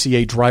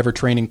SCCA driver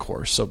training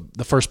course, so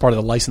the first part of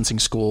the licensing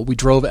school, we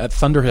drove at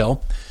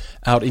Thunderhill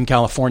out in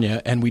California,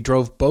 and we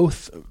drove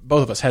both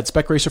of us had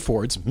Spec Racer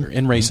Fords. We were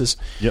in races.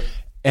 Yep.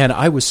 And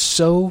I was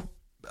so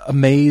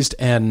amazed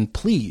and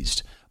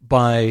pleased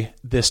by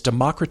this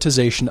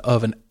democratization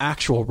of an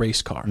actual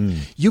race car.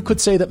 You could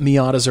say that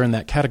Miatas are in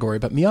that category,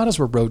 but Miatas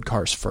were road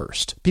cars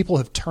first. People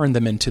have turned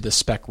them into the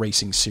Spec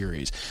Racing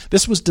series.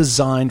 This was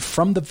designed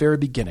from the very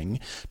beginning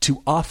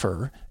to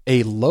offer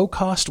a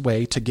low-cost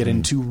way to get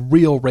into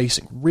real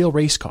racing, real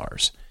race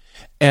cars.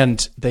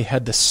 And they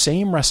had the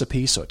same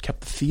recipe, so it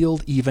kept the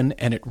field even,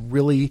 and it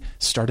really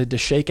started to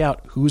shake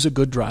out who's a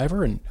good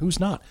driver and who's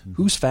not,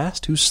 who's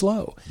fast, who's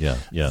slow. Yeah.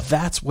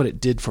 That's what it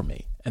did for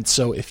me. And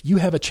so if you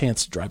have a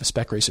chance to drive a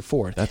Spec Racer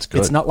Ford, that's good.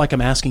 It's not like I'm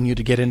asking you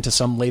to get into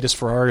some latest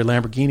Ferrari,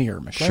 Lamborghini, or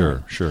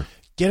McLaren. Sure.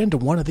 Get into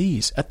one of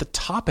these. At the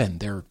top end,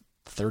 they're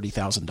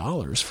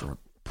 $30,000 for a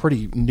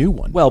pretty new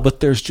one. Well,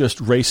 but there's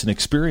just race and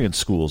experience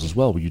schools as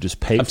well, where you just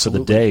pay for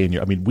the day.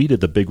 And we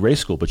did the big race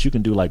school, but you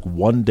can do like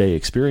one-day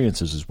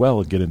experiences as well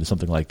and get into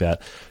something like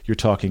that. You're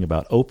talking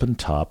about open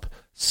top,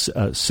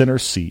 center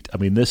seat. I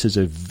mean, this is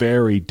a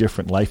very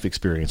different life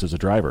experience as a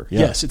driver. Yeah.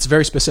 Yes, it's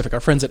very specific. Our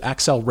friends at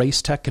Axel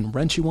Race Tech can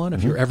rent you one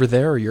if you're ever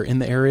there or you're in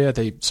the area.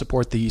 They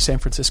support the San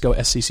Francisco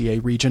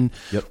SCCA region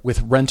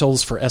with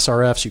rentals for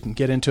SRFs. You can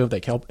get into it.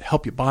 They can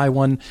help you buy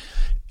one.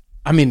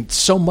 I mean,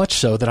 so much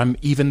so that I'm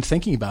even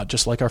thinking about,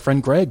 just like our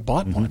friend Greg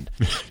bought one.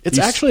 It's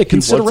actually a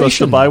consideration. He wants us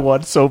to buy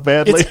one so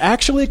badly. It's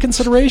actually a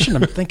consideration.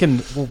 I'm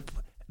thinking, well,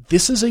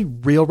 this is a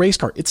real race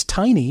car. It's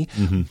tiny,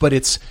 but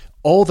it's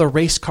all the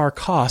race car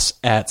costs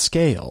at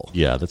scale.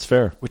 Yeah, that's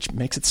fair. Which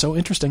makes it so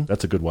interesting.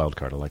 That's a good wild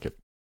card. I like it.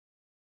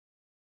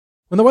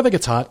 When the weather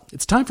gets hot,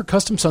 it's time for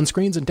custom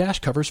sunscreens and dash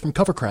covers from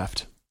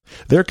Covercraft.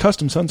 Their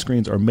custom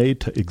sunscreens are made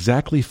to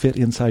exactly fit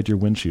inside your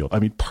windshield. I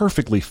mean,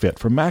 perfectly fit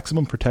for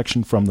maximum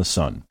protection from the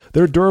sun.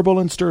 They're durable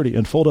and sturdy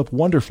and fold up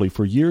wonderfully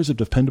for years of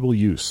dependable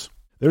use.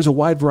 There's a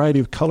wide variety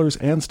of colors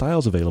and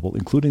styles available,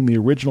 including the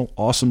original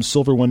awesome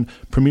silver one,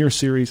 Premier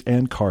Series,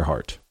 and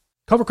Carhartt.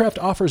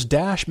 Covercraft offers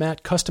dash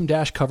mat custom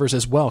dash covers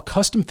as well,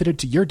 custom fitted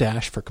to your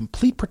dash for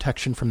complete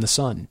protection from the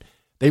sun.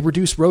 They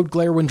reduce road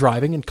glare when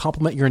driving and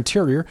complement your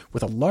interior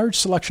with a large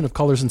selection of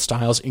colors and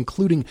styles,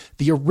 including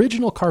the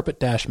original carpet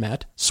dash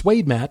mat,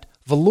 suede mat,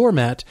 velour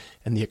mat,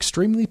 and the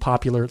extremely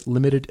popular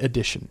limited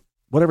edition.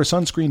 Whatever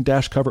sunscreen,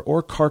 dash cover,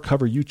 or car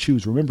cover you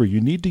choose, remember you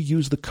need to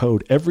use the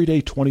code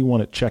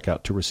EVERYDAY21 at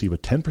checkout to receive a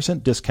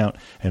 10% discount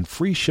and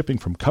free shipping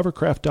from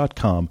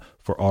Covercraft.com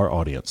for our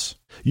audience.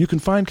 You can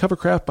find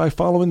Covercraft by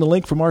following the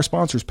link from our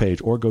sponsors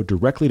page or go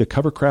directly to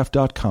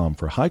Covercraft.com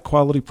for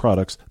high-quality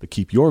products that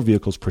keep your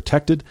vehicles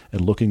protected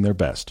and looking their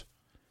best.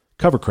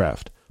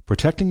 Covercraft,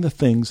 protecting the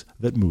things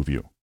that move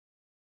you.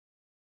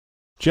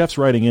 Jeff's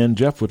writing in.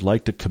 Jeff would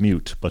like to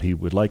commute, but he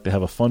would like to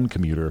have a fun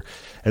commuter.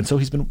 And so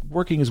he's been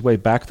working his way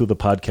back through the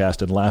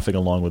podcast and laughing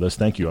along with us.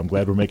 Thank you. I'm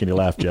glad we're making you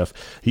laugh, Jeff.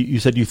 You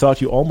said you thought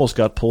you almost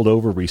got pulled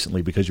over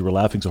recently because you were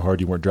laughing so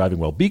hard you weren't driving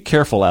well. Be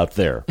careful out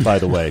there, by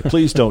the way.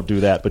 Please don't do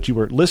that. But you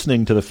were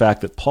listening to the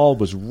fact that Paul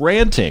was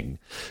ranting.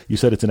 You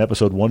said it's in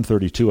episode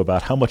 132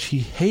 about how much he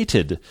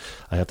hated,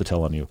 I have to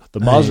tell on you, the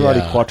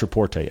Maserati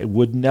Quattroporte. It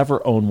would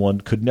never own one,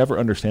 could never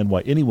understand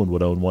why anyone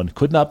would own one,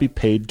 could not be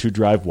paid to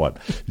drive one.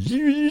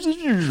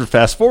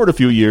 Fast forward a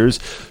few years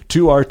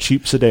to our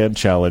cheap sedan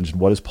challenge, and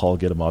what does Paul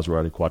get? A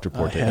Maserati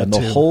Quattroporte, and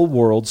the whole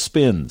world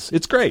spins.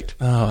 It's great.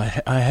 Oh,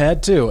 I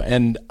had to,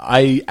 and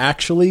I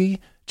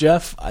actually,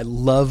 Jeff, I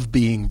love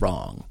being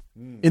wrong.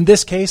 In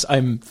this case,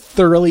 I'm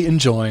thoroughly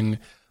enjoying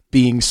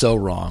being so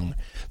wrong.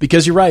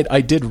 Because you're right,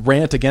 I did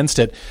rant against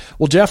it.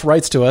 Well, Jeff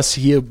writes to us.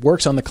 He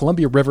works on the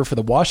Columbia River for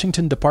the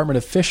Washington Department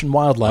of Fish and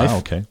Wildlife. Wow,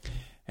 okay.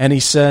 And he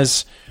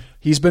says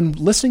he's been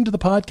listening to the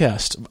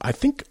podcast, I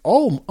think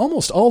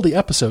almost all the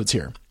episodes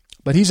here.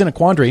 But he's in a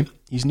quandary.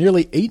 He's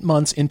nearly 8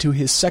 months into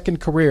his second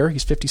career.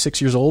 He's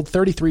 56 years old,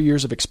 33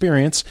 years of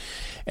experience,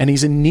 and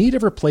he's in need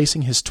of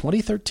replacing his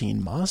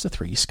 2013 Mazda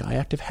 3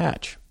 Skyactiv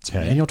hatch. It's a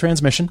manual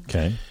transmission.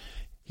 Okay.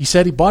 He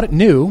said he bought it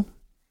new,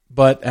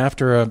 but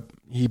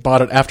he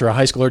bought it after a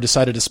high schooler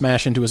decided to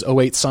smash into his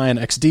 08 Scion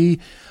XD.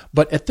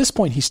 But at this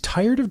point, he's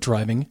tired of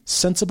driving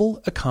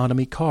sensible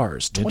economy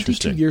cars.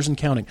 22 years and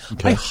counting.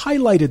 Okay. I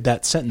highlighted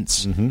that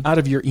sentence out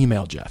of your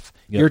email, Jeff.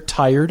 Yep. You're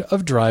tired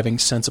of driving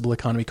sensible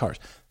economy cars.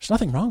 There's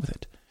nothing wrong with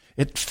it.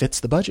 It fits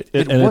the budget.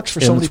 It works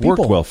for so many people. It's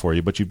worked well for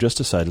you, but you've just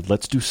decided,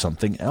 let's do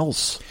something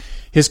else.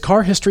 His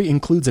car history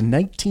includes a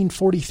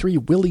 1943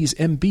 Willys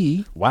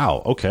MB.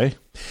 Wow, okay.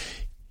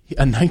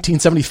 A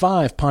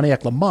 1975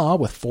 Pontiac Lamar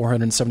with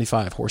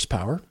 475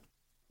 horsepower.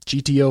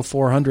 GTO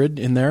 400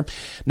 in there.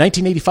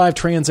 1985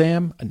 Trans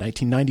Am. A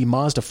 1990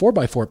 Mazda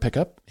 4x4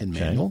 pickup in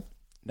manual.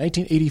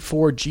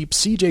 1984 Jeep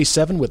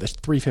CJ7 with a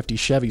 350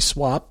 Chevy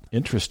swap.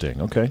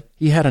 Interesting. Okay.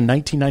 He had a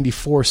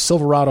 1994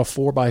 Silverado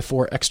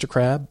 4x4 Extra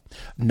Cab,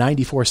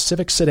 94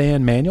 Civic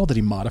sedan manual that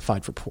he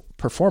modified for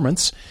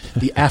performance,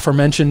 the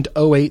aforementioned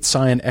 08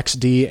 Scion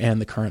XD,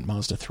 and the current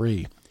Mazda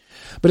 3.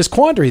 But his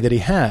quandary that he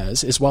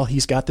has is while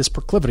he's got this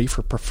proclivity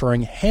for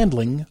preferring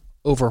handling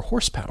over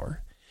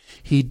horsepower,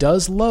 he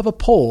does love a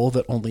pole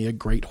that only a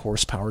great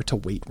horsepower to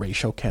weight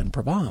ratio can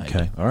provide.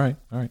 Okay, all right.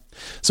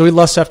 So he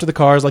lusts after the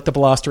cars like the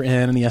Veloster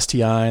N and the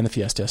STI and the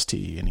Fiesta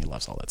ST, and he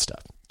loves all that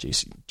stuff.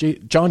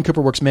 John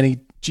Cooper Works Mini,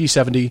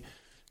 G70,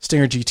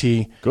 Stinger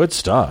GT. Good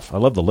stuff. I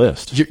love the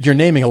list. You're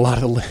naming a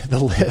lot of the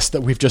list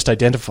that we've just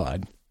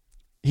identified.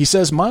 He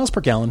says miles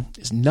per gallon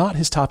is not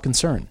his top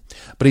concern,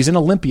 but he's in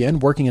Olympia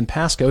and working in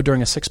Pasco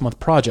during a 6-month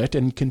project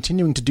and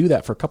continuing to do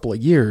that for a couple of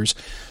years.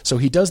 So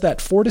he does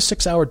that 4 to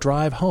 6 hour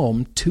drive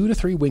home 2 to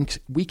 3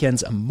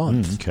 weekends a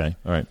month. Okay,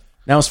 all right.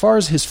 Now, as far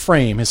as his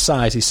frame, his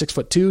size, he's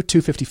 6'2",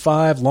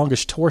 255,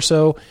 longish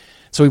torso.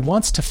 So he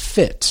wants to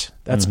fit.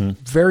 That's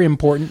very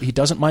important. He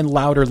doesn't mind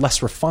louder,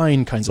 less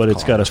refined kinds of cars. But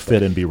it's got to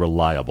fit and be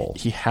reliable.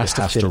 He has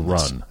to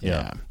run.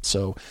 Yeah.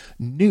 So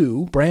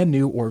brand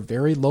new, or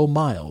very low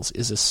miles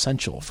is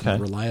essential from a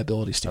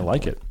reliability standpoint. I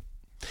like it.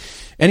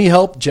 Any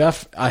help,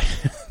 Jeff? I'm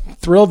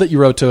thrilled that you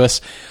wrote to us.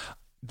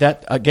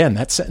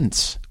 That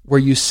sentence where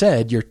you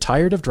said you're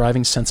tired of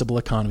driving sensible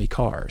economy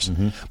cars,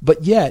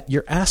 but yet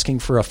you're asking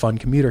for a fun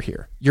commuter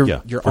here.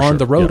 You're on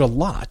the road a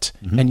lot,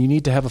 and you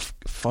need to have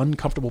a fun,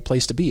 comfortable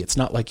place to be. It's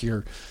not like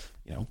you're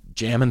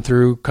jamming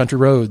through country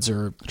roads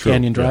or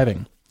canyon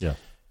driving. Yeah.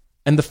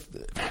 And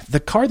the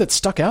car that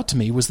stuck out to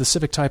me was the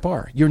Civic Type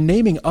R. You're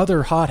naming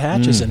other hot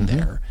hatches in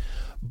there,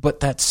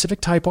 but that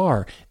Civic Type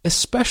R,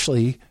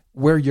 especially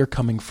where you're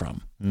coming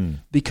from,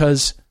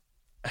 because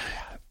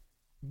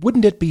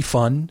wouldn't it be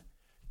fun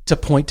to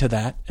point to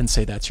that and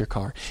say that's your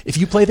car? If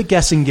you play the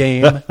guessing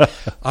game,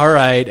 all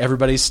right,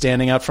 everybody's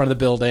standing out front of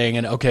the building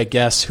and, okay,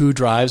 guess who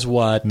drives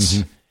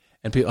what?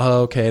 And people,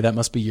 okay, that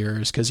must be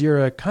yours because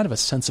you're a kind of a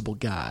sensible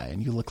guy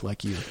and you look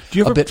like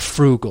you're a bit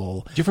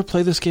frugal. Do you ever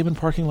play this game in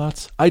parking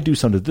lots? I do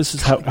sometimes. This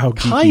is how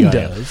kind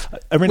of.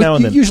 Every now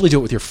and then. You usually do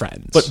it with your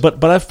friends.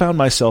 But I've found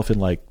myself in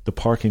like the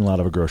parking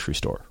lot of a grocery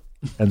store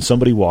and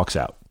somebody walks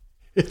out.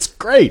 It's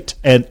great.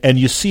 And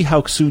you see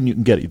how soon you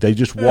can get it. They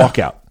just walk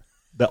out.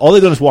 All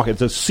they've done is walk.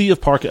 It's a sea of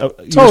parking.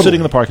 You're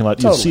sitting in the parking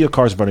lot. You see a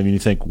cars in front of you, and you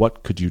think,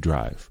 "What could you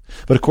drive?"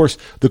 But of course,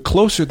 the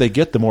closer they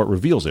get, the more it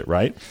reveals it,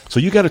 right?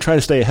 So you got to try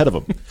to stay ahead of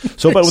them.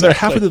 So, but when they're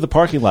halfway through the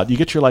parking lot, you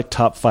get your like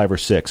top 5 or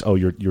 6. Oh,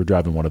 you're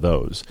driving one of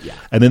those,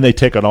 and then they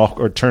take an off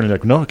or turn and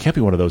like, no, it can't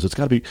be one of those. It's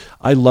got to be.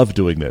 I love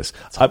doing this.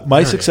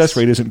 My success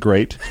rate isn't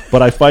great,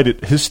 but I find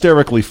it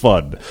hysterically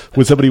fun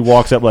when somebody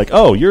walks up like,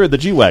 "Oh, you're in the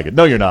G-Wagon."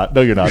 No, you're not.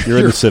 No, you're not. You're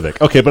in the Civic.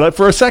 Okay, but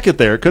for a second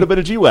there, it could have been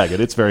a G-Wagon.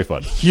 It's very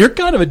fun. You're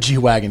kind of a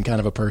G-Wagon kind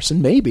of a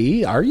person,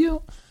 maybe. Are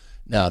you?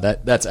 No,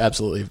 that's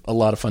absolutely a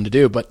lot of fun to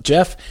do. But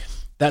Jeff,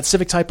 that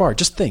Civic Type R,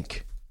 just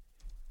think,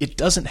 it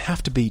doesn't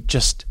have to be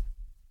just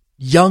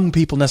young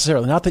people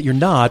necessarily. Not that you're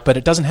not, but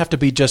it doesn't have to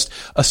be just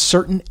a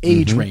certain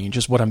age range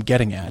is what I'm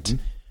getting at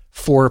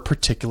for a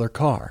particular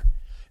car.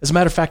 As a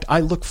matter of fact,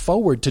 I look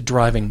forward to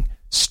driving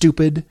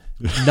stupid,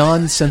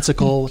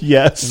 nonsensical.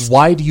 Yes.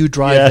 Why do you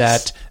drive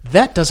that?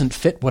 That doesn't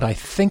fit what I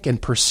think and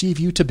perceive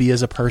you to be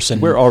as a person.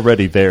 We're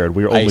already there, and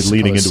we're only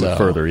leaning into it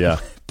further. Yeah.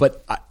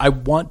 But I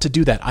want to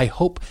do that. I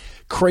hope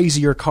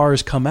crazier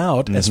cars come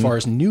out as far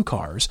as new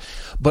cars,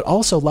 but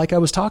also like I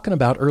was talking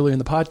about earlier in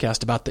the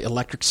podcast about the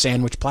electric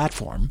sandwich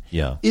platform.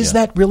 Is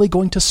that really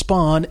going to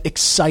spawn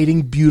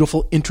exciting,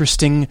 beautiful,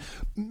 interesting,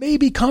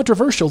 maybe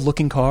controversial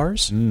looking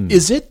cars?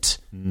 Is it?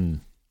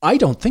 I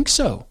don't think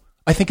so.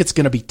 I think it's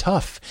going to be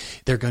tough.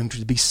 They're going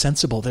to be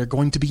sensible. They're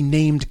going to be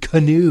named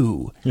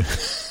Canoe.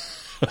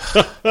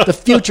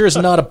 The future is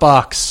not a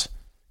box.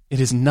 It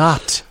is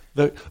not.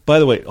 By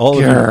the way, all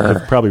of you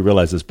have probably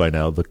realized this by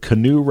now. The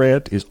Canoe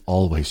rant is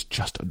always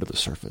just under the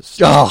surface.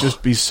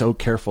 Just be so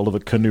careful of a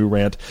Canoe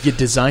rant. You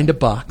designed a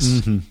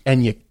box,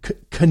 and you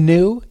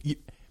Canoe.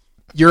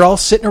 You're all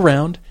sitting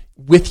around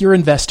with your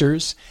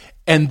investors,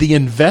 and the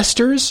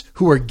investors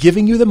who are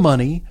giving you the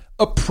money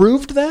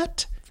approved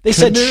that. They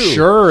said,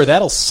 "Sure,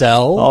 that'll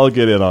sell." I'll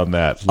get in on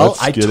that.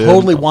 I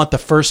totally want the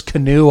first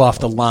Canoe off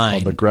the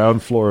line on the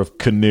ground floor of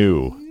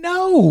Canoe.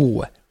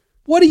 No,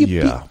 what do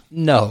you?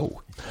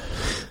 No.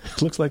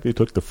 Looks like they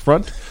took the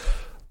front,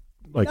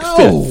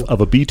 fifth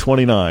of a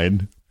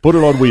B-29, put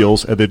it on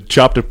wheels, and then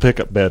chopped a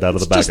pickup bed out of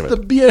the back of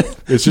it.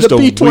 It's just the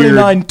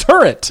B-29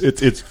 turret.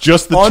 It's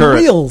just the on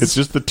turret. Wheels. It's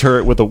just the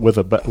turret with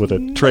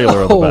a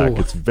trailer on the back.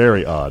 It's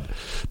very odd.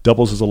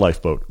 Doubles as a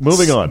lifeboat.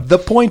 Moving on. The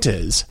point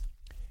is,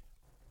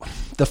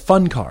 the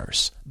fun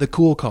cars, the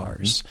cool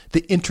cars,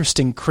 the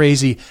interesting,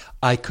 crazy.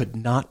 I could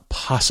not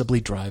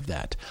possibly drive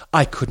that.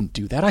 I couldn't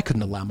do that. I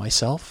couldn't allow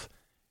myself.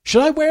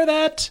 Should I wear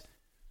that?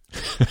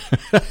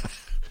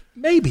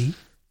 Maybe.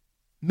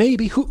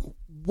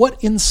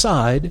 What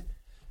inside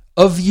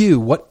of you,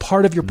 what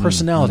part of your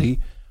personality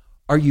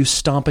are you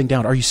stomping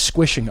down? Are you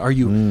squishing? Are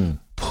you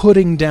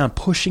pushing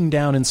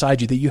down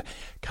inside you that you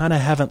kind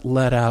of haven't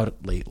let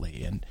out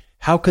lately? And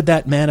how could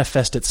that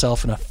manifest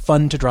itself in a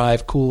fun to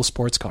drive, cool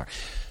sports car?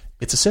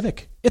 It's a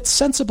Civic. It's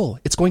sensible.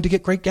 It's going to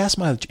get great gas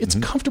mileage. It's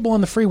comfortable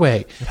on the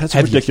freeway. It has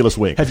a ridiculous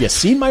wing. Have you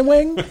seen my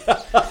wing?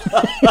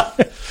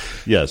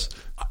 Yes.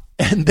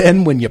 And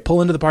then when you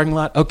pull into the parking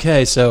lot,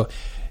 okay, so,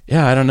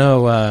 I don't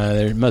know,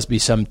 there must be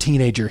some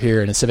teenager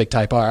here in a Civic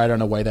Type R. I don't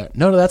know why that.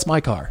 No, that's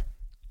my car.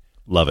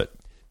 Love it.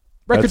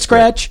 Record that's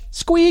scratch, great.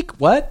 Squeak.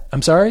 What?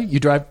 I'm sorry, you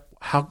drive.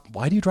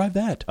 Why do you drive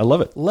that? I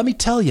love it. Let me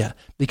tell you,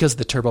 because of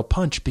the turbo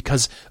punch,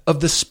 because of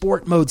the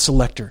sport mode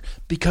selector,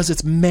 because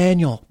it's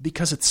manual,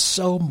 because it's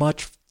so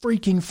much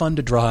freaking fun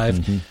to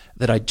drive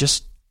that I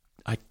just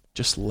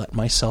let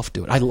myself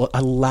do it. I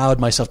allowed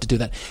myself to do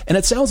that. And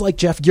it sounds like,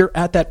 Jeff, you're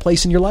at that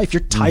place in your life.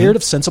 You're tired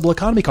of sensible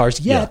economy cars,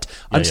 yet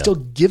I'm still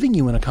giving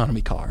you an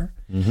economy car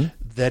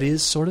that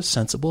is sort of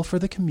sensible for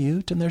the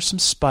commute, and there's some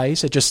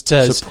spice. It just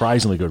says...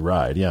 surprisingly good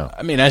ride,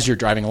 I mean, as you're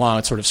driving along,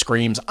 it sort of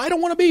screams, I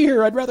don't want to be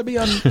here. I'd rather be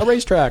on a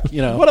racetrack.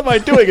 What am I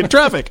doing in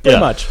traffic? Pretty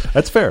much.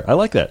 That's fair. I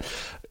like that.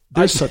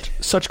 There's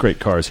such great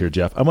cars here,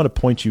 Jeff. I'm going to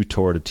point you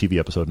toward a TV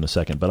episode in a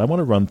second, but I want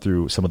to run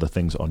through some of the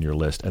things on your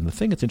list. And the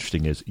thing that's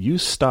interesting is you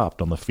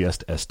stopped on the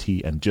Fiesta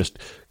ST and just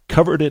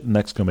covered it in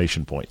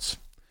exclamation points,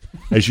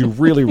 as you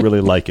really,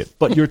 really like it.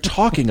 But you're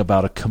talking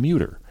about a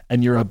commuter,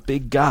 and you're a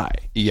big guy.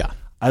 Yeah.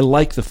 I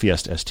like the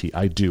Fiesta ST.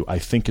 I do. I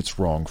think it's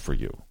wrong for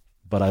you.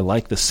 But I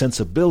like the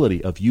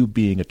sensibility of you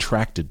being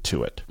attracted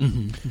to it.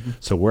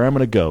 So where I'm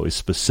going to go is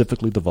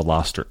specifically the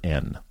Veloster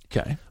N.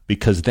 Okay.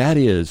 Because that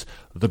is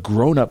the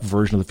grown-up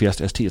version of the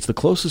Fiesta ST. It's the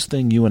closest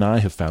thing you and I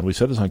have found, we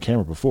said this on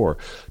camera before,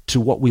 to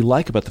what we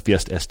like about the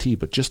Fiesta ST,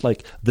 but just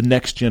like the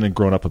next gen and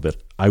grown up a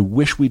bit. I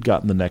wish we'd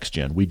gotten the next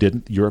gen. We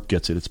didn't. Europe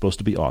gets it. It's supposed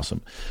to be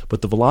awesome.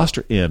 But the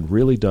Veloster N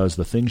really does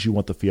the things you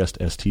want the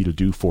Fiesta ST to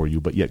do for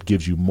you, but yet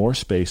gives you more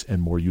space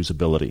and more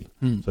usability.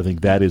 So I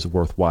think that is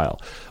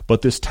worthwhile.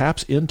 But this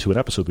taps into an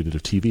episode we did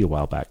of TV a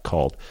while back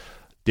called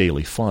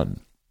Daily Fun.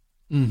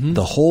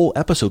 The whole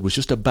episode was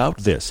just about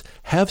this.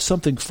 Have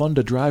something fun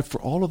to drive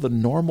for all of the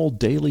normal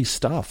daily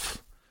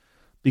stuff.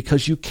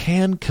 Because you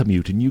can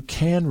commute and you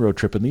can road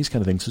trip and these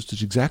kind of things. This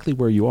is exactly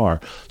where you are.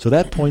 So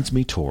that points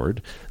me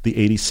toward the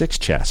 86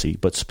 chassis.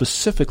 But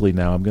specifically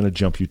now I'm going to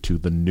jump you to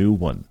the new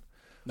one.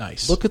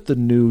 Nice. Look at the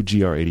new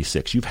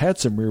GR86. You've had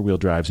some rear-wheel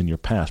drives in your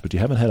past, but you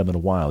haven't had them in a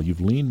while.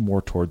 You've leaned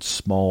more towards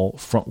small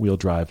front-wheel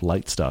drive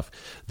light stuff.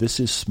 This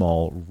is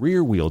small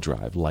rear-wheel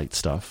drive light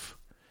stuff.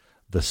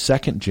 The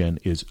second gen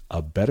is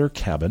a better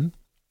cabin.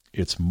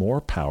 It's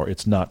more power.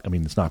 It's not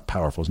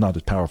powerful. It's not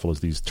as powerful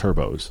as these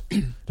turbos.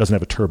 It doesn't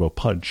have a turbo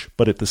punch,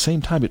 but at the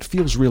same time, it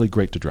feels really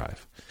great to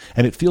drive.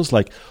 And it feels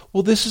like,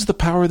 well, this is the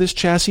power this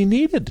chassis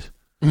needed.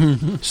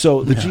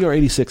 So the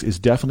GR86 is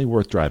definitely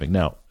worth driving.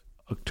 Now,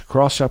 to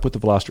cross-shop with the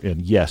Veloster N,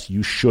 yes,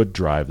 you should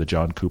drive the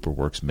John Cooper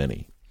Works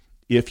Mini.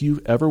 If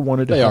you ever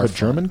wanted to have a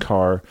German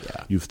car,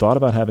 you've thought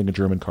about having a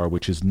German car,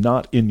 which is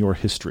not in your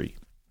history,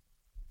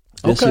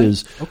 this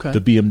is the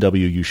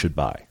BMW you should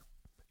buy.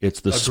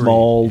 It's the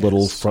small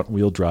little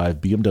front-wheel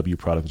drive BMW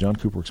product. The John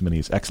Cooper Works Mini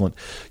is excellent.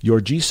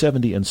 Your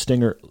G70 and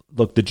Stinger,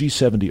 look, the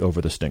G70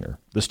 over the Stinger.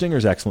 The Stinger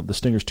is excellent. The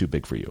Stinger's too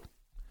big for you.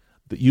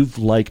 You've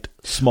liked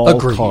small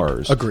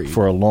cars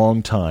for a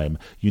long time.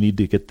 You need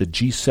to get the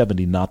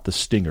G70, not the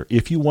Stinger,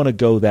 if you want to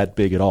go that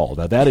big at all.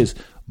 Now, that is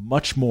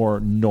much more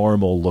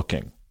normal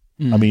looking.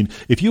 I mean,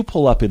 if you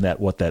pull up in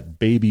that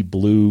baby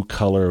blue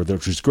color,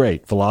 which is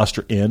great,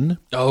 Veloster N,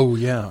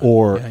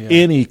 or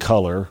any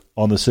color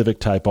on the Civic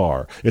Type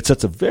R, it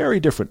sets a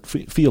very different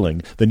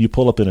feeling than you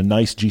pull up in a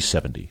nice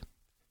G70.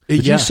 The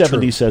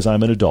G70 says,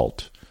 I'm an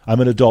adult. I'm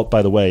an adult,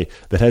 by the way,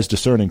 that has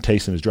discerning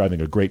taste and is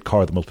driving a great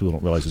car that most people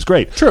don't realize is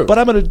great. True. But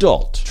I'm an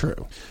adult.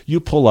 True. You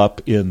pull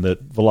up in the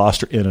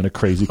Veloster N in a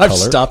crazy color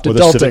with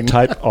a Civic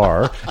Type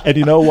R, and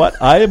you know what?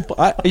 I'm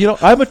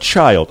a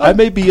child. I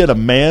may be in a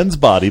man's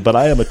body, but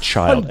I am a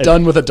child. I'm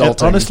done with adulting.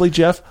 And honestly,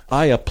 Jeff,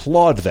 I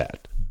applaud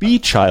that. Be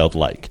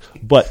childlike.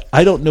 But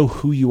I don't know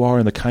who you are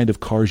and the kind of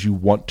cars you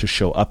want to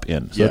show up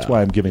in. So that's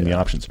why I'm giving the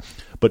options.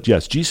 But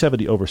yes,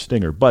 G70 over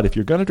Stinger. But if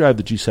you're going to drive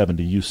the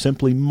G70, you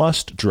simply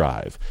must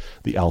drive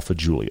the Alfa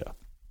Giulia.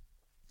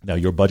 Now,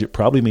 your budget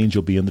probably means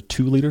you'll be in the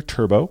 2-liter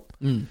turbo.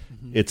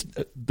 It's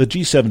the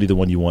G70. The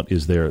one you want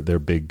is their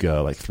big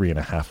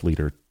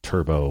 3.5-liter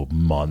turbo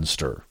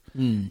monster.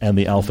 And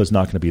the Alpha is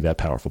not going to be that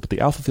powerful. But the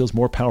Alpha feels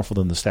more powerful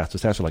than the Stats. The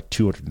Stats are like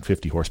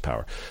 250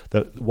 horsepower.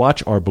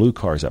 Watch our Blue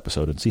Cars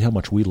episode and see how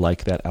much we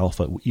like that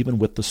Alpha, even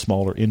with the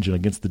smaller engine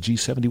against the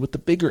G70 with the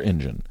bigger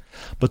engine.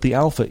 But the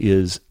Alpha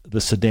is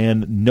the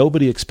sedan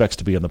nobody expects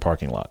to be in the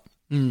parking lot.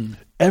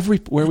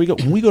 Everywhere we go,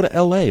 when we go to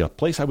L.A., a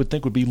place I would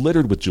think would be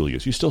littered with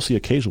Giulias, you still see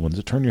occasional ones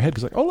that turn your head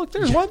because, oh, look,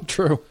 there's one.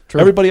 True.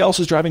 Everybody else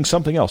is driving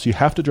something else. You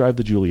have to drive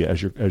the Giulia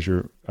as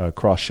your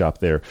cross shop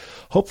there.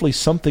 Hopefully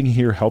something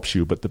here helps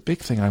you, but the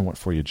big thing I want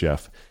for you,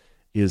 Jeff,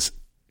 is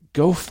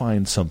go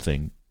find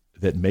something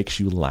that makes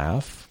you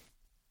laugh,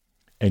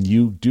 and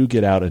you do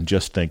get out and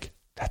just think,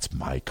 that's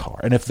my car.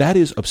 And if that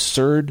is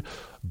absurd,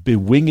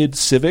 bewinged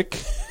Civic,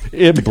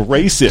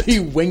 embrace it.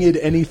 Bewinged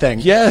anything.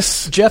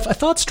 Yes. Jeff, a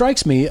thought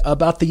strikes me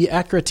about the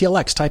Acura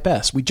TLX Type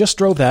S. We just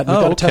drove that. We've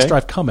got a test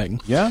drive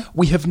coming. Yeah.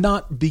 We have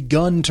not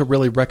begun to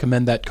really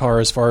recommend that car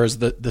as far as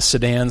the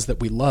sedans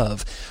that we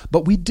love,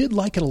 but we did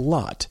like it a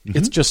lot.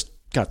 It's just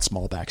got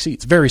small back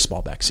seats, very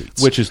small back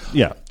seats. Which is,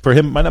 for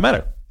him, might not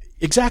matter.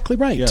 Exactly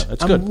right. Yeah,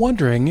 that's I'm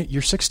wondering,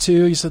 you're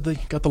 6'2", you said you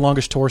got the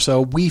longest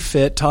torso. We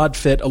fit, Todd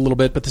fit a little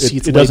bit, but the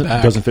seat's way back.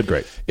 It doesn't fit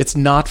great. It's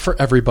not for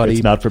everybody.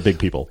 It's not for big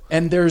people.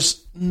 And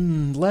there's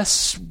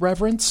less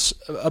reverence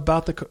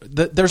about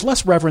there's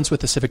less reverence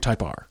with the Civic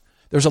Type R.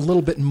 There's a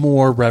little bit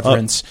more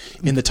reverence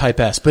in the Type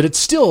S, but it's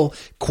still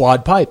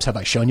quad pipes. Have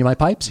I shown you my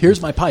pipes?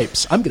 Here's my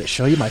pipes. I'm going to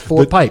show you my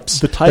 4 pipes.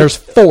 There's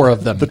 4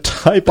 of them. The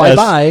Type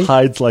S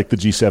hides like the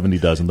G70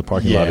 does in the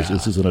parking lot.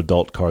 This is an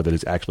adult car that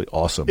is actually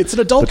awesome. It's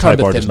an adult car,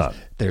 but but does not.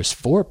 There's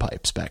 4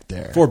 pipes back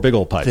there. 4 big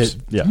old pipes.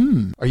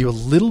 Are you a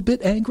little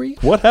bit angry?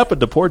 What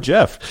happened to poor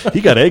Jeff? He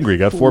got angry,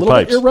 got 4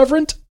 pipes. Bit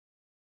irreverent?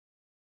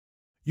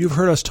 You've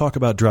heard us talk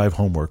about drive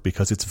homework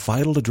because it's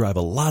vital to drive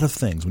a lot of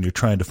things when you're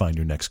trying to find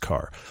your next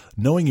car.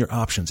 Knowing your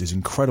options is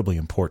incredibly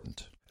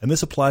important. And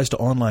this applies to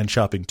online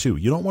shopping too.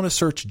 You don't want to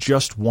search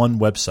just one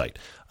website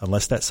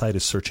unless that site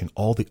is searching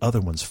all the other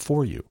ones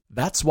for you.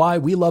 That's why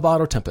we love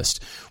Auto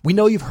Tempest. We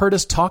know you've heard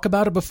us talk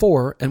about it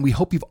before, and we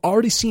hope you've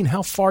already seen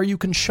how far you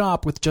can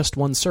shop with just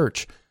one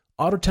search.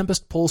 Auto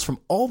Tempest pulls from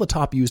all the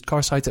top used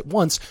car sites at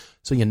once,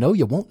 so you know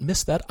you won't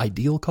miss that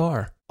ideal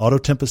car.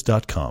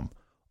 Autotempest.com.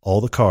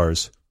 All the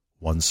cars,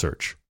 one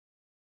search.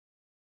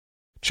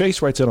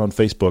 Chase writes in on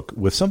Facebook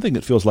with something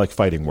that feels like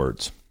fighting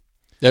words.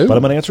 But I'm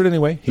going to answer it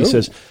anyway. He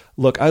says,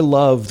 look, I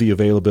love the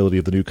availability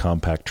of the new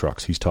compact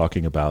trucks. He's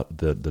talking about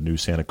the new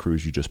Santa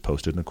Cruz you just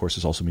posted. And, of course,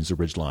 this also means the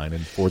Ridgeline.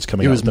 And Ford's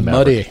coming out with the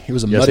Maverick. He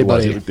was muddy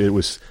buddy. It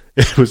was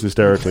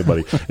hysterically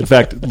muddy. In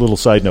fact, little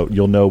side note,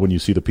 you'll know when you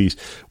see the piece.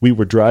 I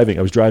was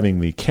driving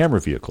the camera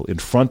vehicle in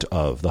front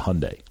of the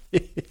Hyundai.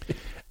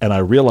 And I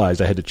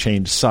realized I had to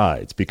change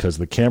sides because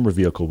the camera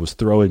vehicle was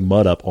throwing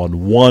mud up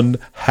on one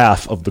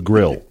half of the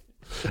grill.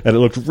 And it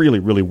looked really,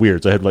 really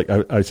weird. So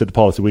I said to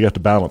Paul, we got to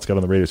balance, got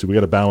on the radio, we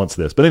got to balance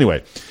this. But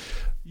anyway,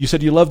 you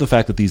said you love the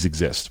fact that these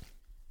exist.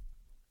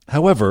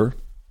 However,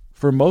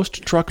 for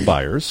most truck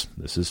buyers,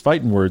 this is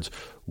fighting words,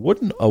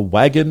 wouldn't a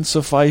wagon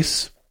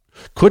suffice?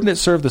 Couldn't it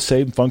serve the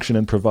same function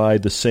and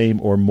provide the same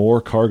or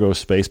more cargo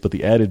space, but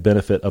the added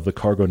benefit of the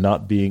cargo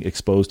not being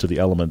exposed to the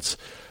elements?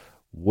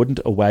 Wouldn't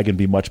a wagon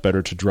be much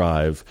better to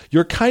drive?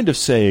 You're kind of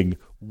saying,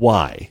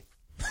 why?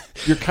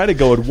 You're kind of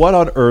going, what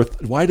on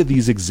earth? Why do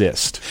these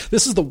exist?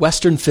 This is the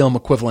Western film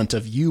equivalent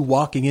of you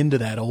walking into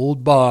that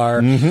old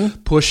bar,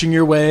 pushing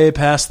your way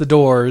past the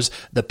doors.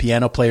 The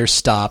piano player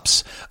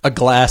stops. A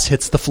glass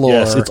hits the floor.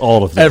 Yes, it's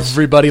all of this.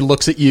 Everybody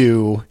looks at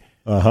you.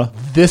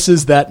 This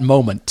is that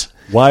moment.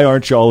 Why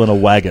aren't y'all in a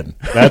wagon?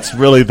 That's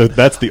really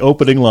that's the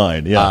opening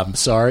line. Yeah, I'm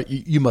sorry,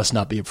 you must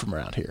not be from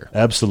around here.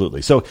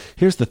 Absolutely. So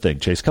here's the thing,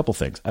 Chase. Couple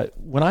things.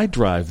 When I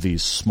drive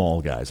these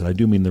small guys, and I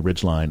do mean the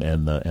Ridgeline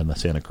and the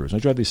Santa Cruz, I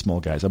drive these small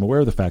guys. I'm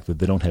aware of the fact that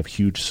they don't have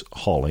huge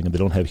hauling and they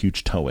don't have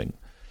huge towing,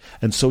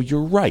 and so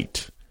you're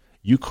right.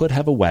 You could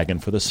have a wagon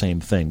for the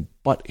same thing.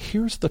 But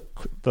here's the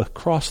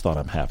cross thought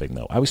I'm having,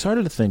 though. I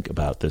started to think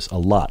about this a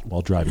lot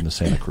while driving the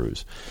Santa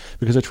Cruz,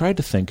 because I tried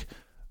to think,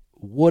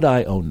 would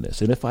I own this?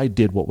 And if I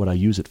did, what would I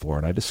use it for?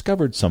 And I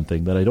discovered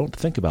something that I don't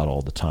think about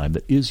all the time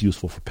that is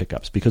useful for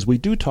pickups, because we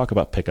do talk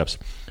about pickups.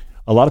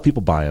 A lot of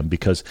people buy them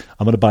because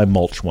I'm going to buy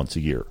mulch once a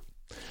year.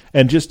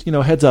 And just,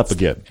 heads up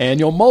again.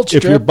 Annual mulch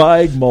If you're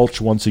buying mulch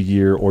once a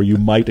year, or you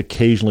might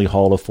occasionally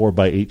haul a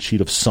 4x8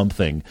 sheet of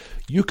something,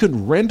 you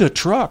can rent a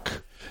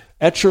truck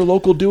at your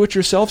local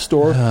do-it-yourself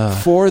store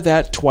for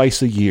that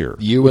twice a year,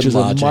 which is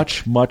a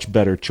much, much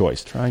better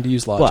choice. Trying to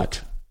use logic.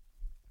 But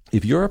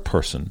if you're a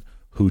person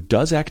who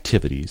does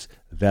activities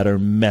that are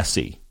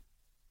messy,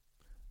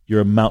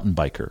 you're a mountain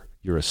biker,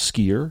 you're a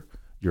skier,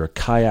 you're a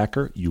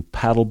kayaker, you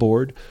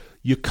paddleboard,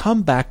 you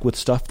come back with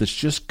stuff that's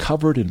just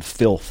covered in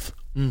filth.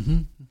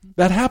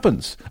 That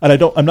happens. And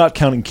I'm not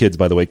counting kids,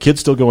 by the way. Kids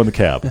still go in the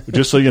cab.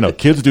 Just so you know,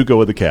 kids do go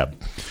in the cab.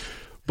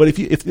 But if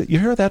you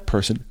hear that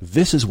person,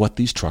 this is what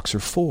these trucks are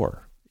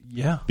for.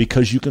 Yeah.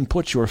 Because you can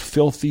put your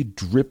filthy,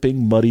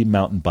 dripping, muddy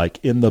mountain bike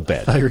in the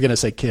bed. I thought you were going to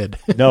say kid.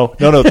 No.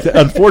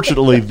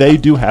 Unfortunately, they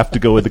do have to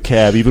go in the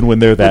cab even when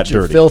they're that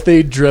dirty.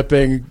 Filthy,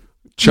 dripping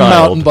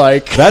mountain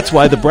bike. That's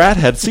why the Brat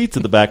had seats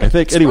in the back, I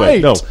think. That's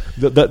anyway, right.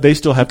 No, they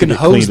still have to get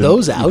hose cleaned.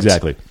 Those out.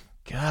 Exactly.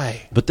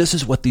 Guy. But this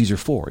is what these are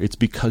for. It's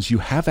because you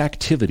have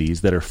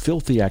activities that are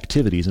filthy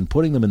activities, and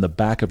putting them in the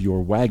back of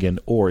your wagon,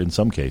 or in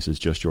some cases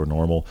just your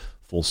normal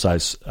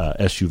full-size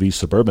SUV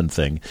Suburban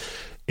thing,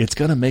 it's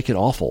going to make it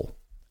awful.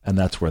 And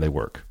that's where they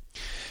work.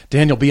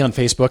 Daniel B. on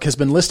Facebook has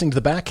been listening to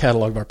the back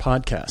catalog of our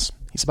podcast.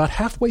 He's about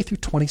halfway through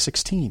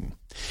 2016.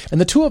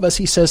 And the two of us,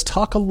 he says,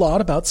 talk a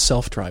lot about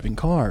self-driving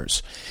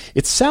cars.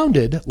 It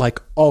sounded like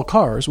all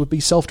cars would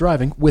be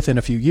self-driving within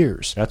a few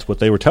years. That's what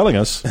they were telling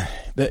us.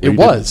 It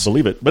was.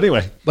 Believe it. But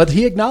anyway. But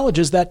he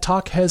acknowledges that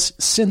talk has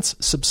since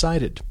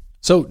subsided.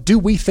 So do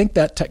we think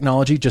that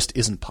technology just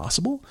isn't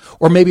possible?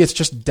 Or maybe it's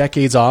just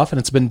decades off and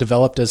it's been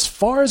developed as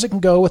far as it can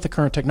go with the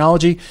current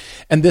technology,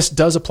 and this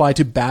does apply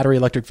to battery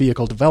electric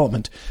vehicle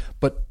development,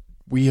 but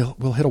we'll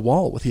hit a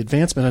wall with the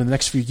advancement in the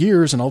next few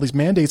years, and all these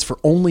mandates for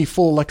only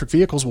full electric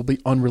vehicles will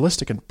be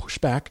unrealistic and push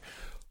back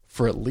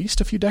for at least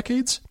a few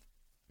decades?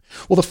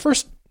 Well, the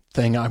first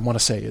thing I want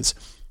to say is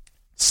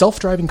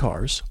self-driving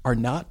cars are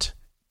not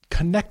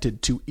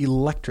connected to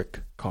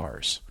electric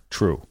cars.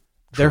 True.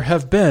 There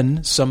have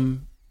been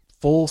some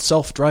full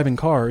self-driving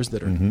cars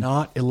that are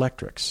not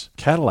electrics.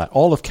 Cadillac,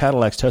 all of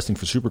Cadillac's testing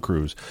for Super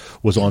Cruise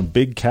was on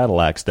big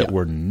Cadillacs that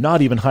were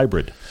not even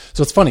hybrid.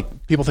 So it's funny.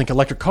 People think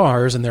electric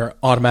cars and they're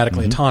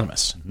automatically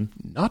autonomous.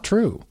 Not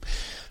true.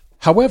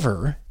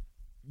 However,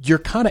 you're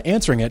kind of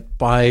answering it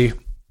by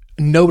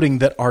noting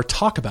that our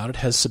talk about it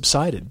has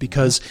subsided,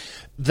 because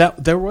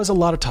there was a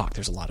lot of talk.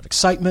 There's a lot of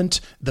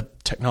excitement. The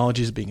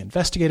technology is being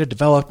investigated,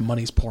 developed,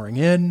 money's pouring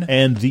in.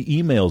 And the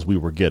emails we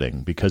were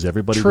getting, because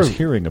everybody was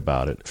hearing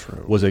about it,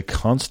 was a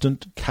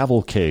constant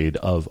cavalcade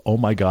of, oh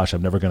my gosh,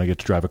 I'm never going to get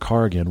to drive a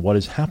car again. What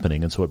is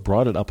happening? And so it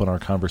brought it up in our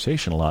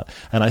conversation a lot.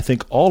 And I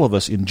think all of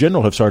us in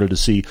general have started to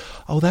see,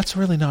 oh, that's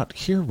really not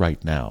here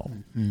right now.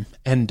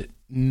 And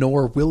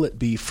nor will it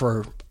be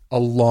for a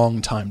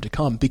long time to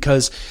come,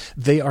 because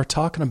they are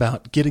talking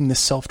about getting this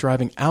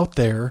self-driving out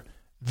there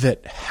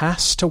that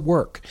has to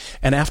work.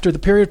 And after the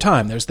period of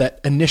time, there's that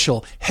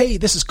initial, hey,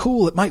 this is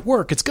cool, it might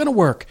work, it's going to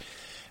work.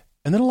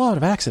 And then a lot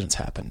of accidents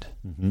happened.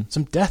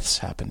 Some deaths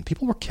happened.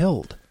 People were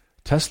killed.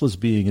 Tesla's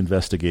being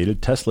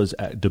investigated. Tesla's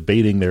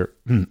debating their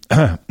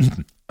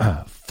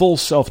full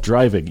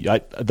self-driving.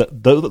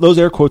 Those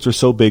air quotes are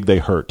so big they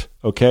hurt,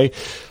 okay?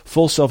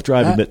 Full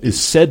self-driving that is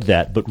said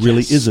that, but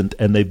really isn't.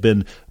 And they've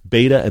been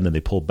beta, and then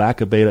they pulled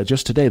back a beta.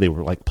 Just today, they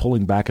were like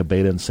pulling back a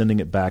beta and sending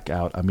it back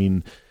out. I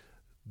mean,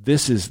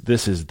 this is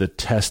the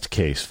test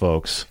case,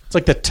 folks. It's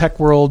like the tech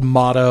world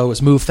motto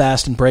is move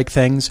fast and break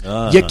things.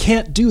 You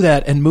can't do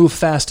that and move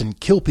fast and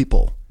kill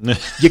people.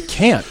 You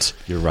can't.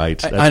 You're right.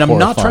 That's and I'm horrifying.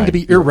 not trying to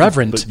be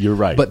irreverent. But you're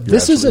right. But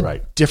this is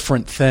a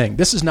different thing.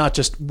 This is not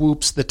just,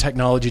 whoops, the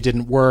technology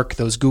didn't work.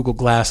 Those Google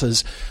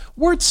glasses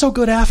weren't so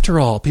good after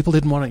all. People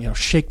didn't want to,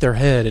 shake their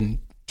head and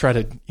try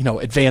to,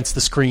 advance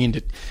the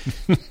screen.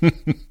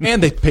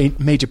 And they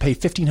made you pay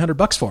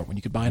 $1,500 for it when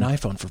you could buy an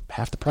iPhone for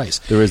half the price.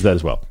 There is that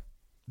as well.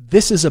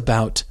 This is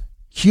about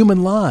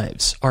human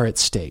lives are at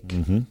stake.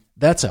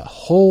 That's a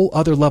whole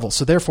other level.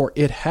 So therefore,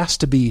 it has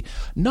to be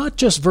not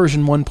just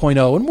version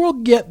 1.0, and we'll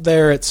get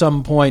there at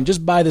some point.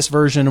 Just buy this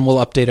version and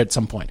we'll update it at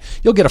some point.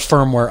 You'll get a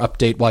firmware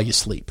update while you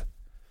sleep.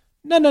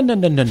 No.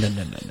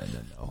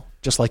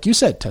 Just like you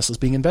said, Tesla's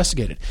being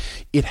investigated.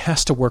 It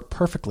has to work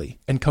perfectly.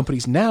 And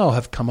companies now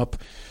have come up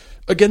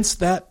against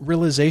that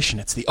realization.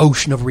 It's the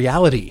ocean of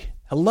reality.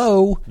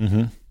 Hello.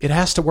 Mm-hmm. It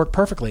has to work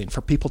perfectly. And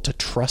for people to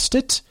trust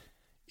it,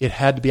 it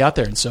had to be out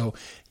there. And so,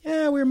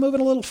 yeah, we were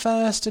moving a little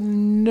fast,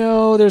 and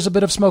no, there's a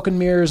bit of smoke and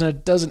mirrors, and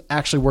it doesn't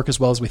actually work as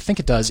well as we think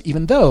it does,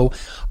 even though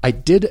I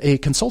did a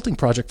consulting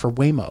project for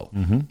Waymo.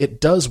 Mm-hmm.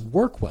 It does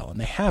work well, and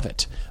they have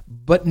it,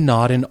 but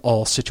not in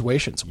all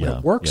situations. When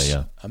it works,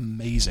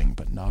 amazing,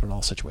 but not in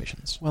all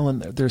situations. Well,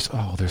 and there's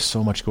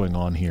so much going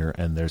on here,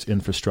 and there's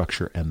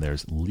infrastructure, and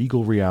there's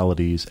legal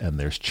realities, and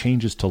there's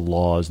changes to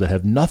laws that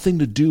have nothing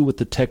to do with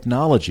the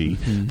technology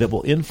that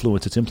will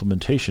influence its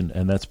implementation,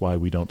 and that's why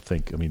we don't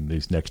think,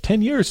 these next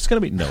 10 years, it's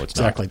going to be, no, it's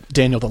exactly.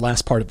 Daniel, the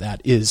last part of that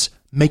is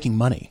making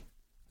money.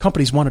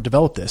 Companies want to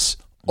develop this.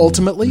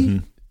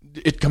 Ultimately,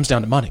 it comes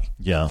down to money.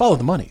 Yeah. Follow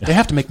the money. They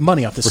have to make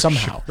money off this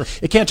somehow. Sure.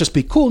 It can't just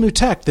be cool new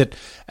tech that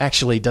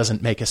actually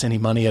doesn't make us any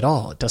money at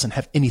all. It doesn't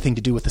have anything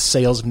to do with the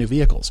sales of new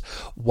vehicles.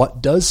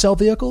 What does sell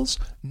vehicles?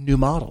 New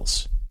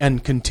models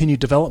and continued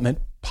development,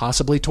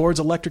 possibly towards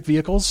electric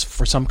vehicles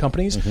for some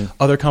companies.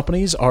 Other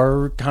companies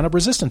are kind of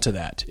resistant to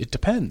that. It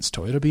depends.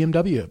 Toyota,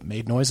 BMW have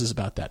made noises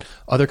about that.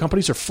 Other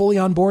companies are fully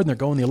on board and they're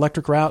going the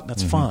electric route, and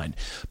that's fine.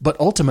 But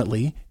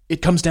ultimately,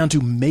 it comes down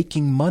to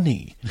making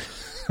money.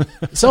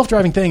 The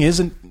self-driving thing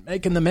isn't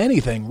making them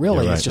anything,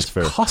 really. Right, it's just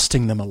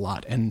costing them a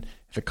lot. And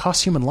if it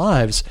costs human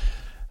lives,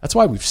 that's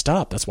why we've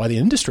stopped. That's why the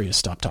industry has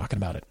stopped talking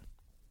about it.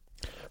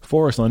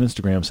 Forrest on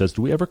Instagram says,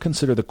 do we ever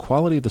consider the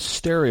quality of the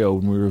stereo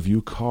when we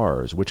review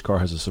cars? Which car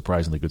has a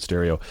surprisingly good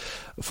stereo?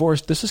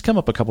 Forrest, this has come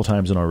up a couple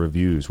times in our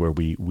reviews where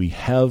we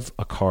have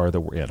a car that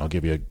we're in. I'll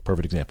give you a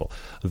perfect example.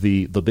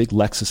 The big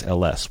Lexus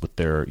LS with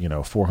their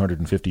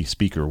 450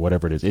 speaker,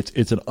 whatever it is.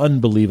 It's an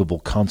unbelievable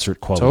concert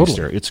quality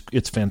stereo.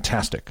 It's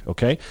fantastic,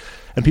 okay?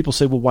 And people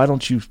say, well, why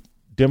don't you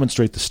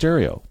demonstrate the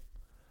stereo?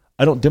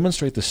 I don't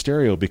demonstrate the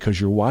stereo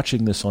because you're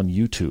watching this on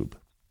YouTube.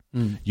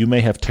 You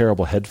may have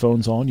terrible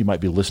headphones on. You might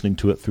be listening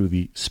to it through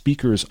the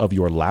speakers of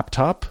your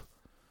laptop.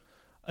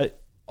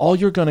 All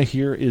you're going to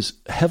hear is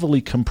heavily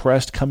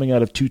compressed coming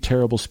out of two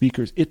terrible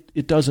speakers.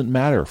 It doesn't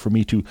matter for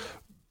me to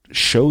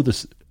show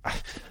this.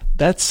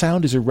 That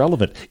sound is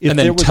irrelevant. And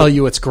then tell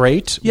you it's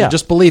great? Yeah. Well,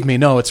 just believe me.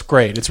 No, it's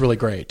great. It's really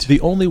great.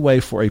 The only way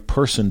for a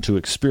person to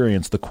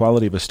experience the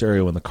quality of a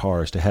stereo in the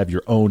car is to have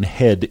your own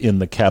head in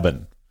the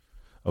cabin.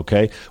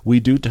 Okay? We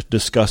do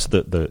discuss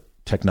the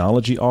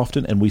technology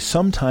often, and we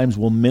sometimes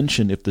will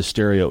mention if the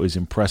stereo is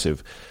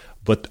impressive,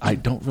 but I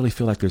don't really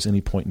feel like there's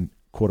any point in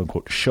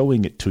quote-unquote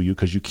showing it to you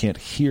because you can't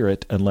hear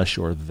it unless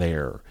you're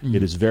there.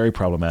 It is very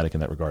problematic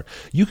in that regard.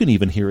 You can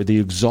even hear the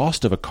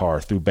exhaust of a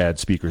car through bad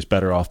speakers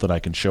better off than I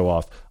can show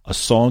off a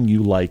song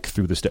you like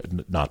through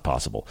the not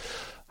possible.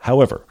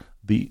 However,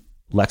 the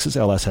Lexus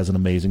LS has an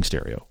amazing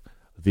stereo.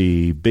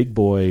 The big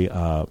boy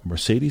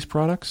Mercedes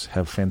products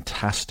have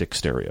fantastic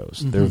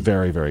stereos. They're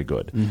very, very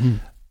good.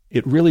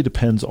 It really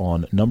depends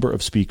on number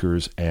of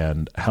speakers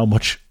and how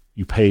much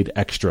you paid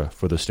extra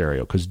for the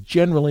stereo. Because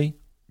generally,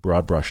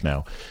 broad brush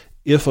now,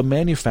 if a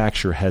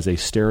manufacturer has a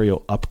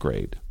stereo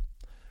upgrade,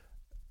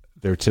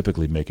 they're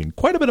typically making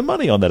quite a bit of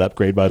money on that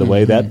upgrade, by the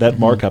way. That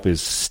markup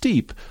is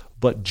steep,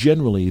 but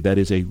generally that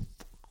is a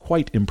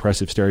quite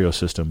impressive stereo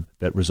system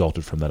that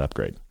resulted from that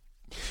upgrade.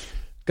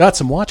 Got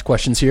some watch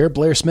questions here.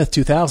 Blair Smith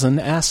 2000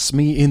 asks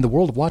me, in the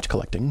world of watch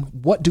collecting,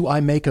 what do I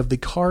make of the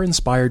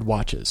car-inspired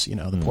watches? The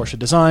Porsche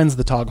designs,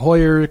 the Tag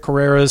Heuer,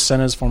 Carreras,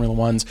 Sennas, Formula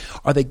Ones.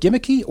 Are they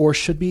gimmicky, or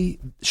should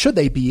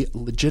they be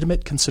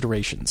legitimate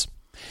considerations?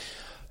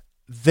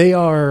 They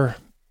are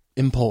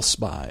impulse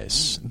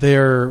buys.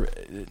 They're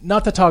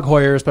not the Tag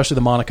Heuer, especially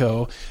the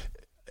Monaco,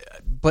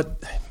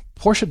 but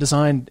Porsche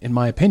design, in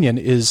my opinion,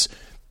 is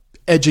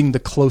edging the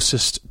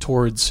closest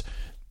towards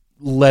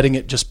letting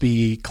it just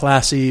be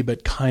classy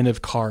but kind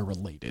of car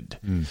related.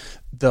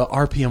 The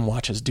RPM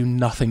watches do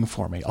nothing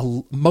for me.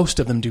 Most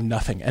of them do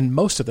nothing, and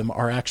most of them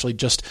are actually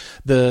just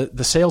the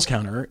sales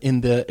counter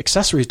in the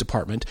accessories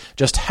department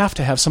just have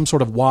to have some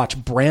sort of watch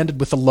branded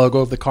with the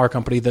logo of the car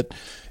company that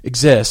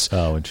exists.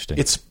 Oh, interesting.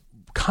 It's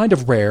kind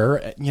of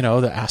rare,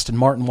 the Aston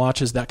Martin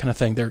watches, that kind of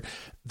thing.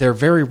 They're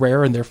very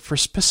rare, and they're for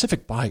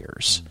specific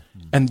buyers.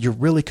 And you're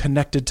really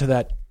connected to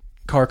that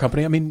car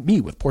company. Me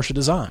with Porsche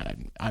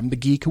design, I'm the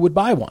geek who would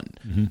buy one,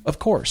 of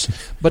course.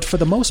 But for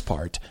the most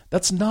part,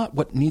 that's not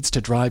what needs to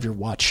drive your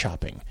watch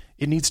shopping.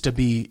 It needs to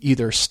be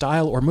either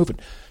style or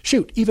movement.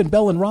 Shoot, even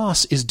Bell &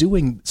 Ross is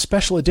doing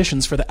special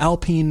editions for the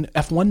Alpine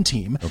F1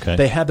 team. Okay.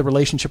 They had the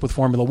relationship with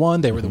Formula One.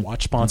 They were the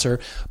watch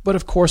sponsor. But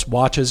of course,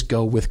 watches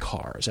go with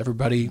cars.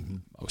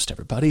 Most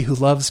everybody who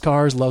loves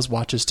cars loves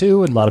watches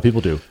too. And a lot of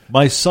people do.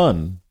 My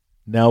son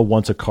now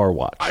wants a car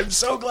watch. I'm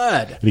so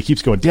glad. And he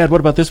keeps going, Dad, what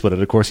about this one?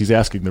 And, of course, he's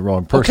asking the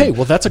wrong person. Okay,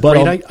 well, that's a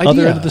great idea. On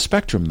the other end of the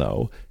spectrum,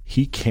 though,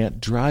 he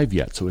can't drive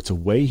yet. So it's a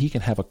way he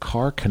can have a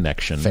car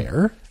connection.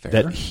 Fair.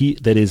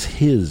 That is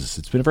his.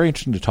 It's been very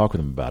interesting to talk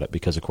with him about it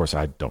because, of course,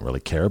 I don't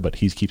really care. But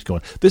he keeps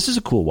going, this is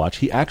a cool watch.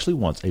 He actually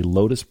wants a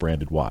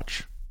Lotus-branded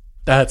watch.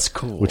 That's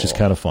cool. Which is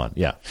kind of fun,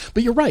 yeah.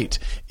 But you're right.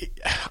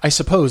 I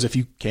suppose if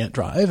you can't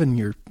drive and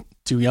you're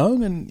too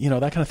young and,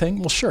 that kind of thing,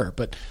 well, sure.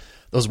 But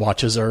those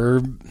watches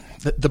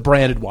the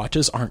branded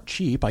watches aren't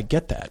cheap. I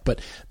get that.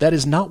 But that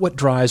is not what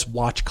drives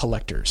watch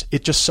collectors.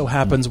 It just so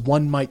happens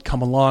one might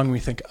come along and we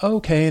think,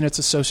 okay, and it's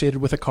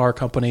associated with a car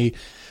company.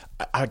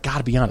 I got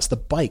to be honest, the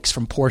bikes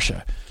from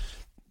Porsche,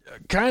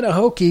 kind of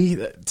hokey.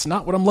 It's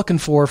not what I'm looking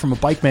for from a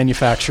bike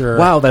manufacturer.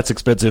 Wow, that's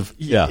expensive.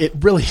 Yeah. It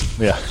really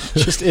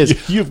just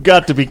is. You've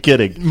got to be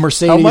kidding.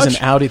 Mercedes and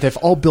Audi, they've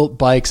all built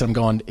bikes. I'm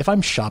going, if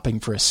I'm shopping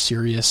for a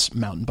serious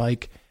mountain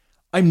bike,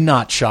 I'm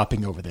not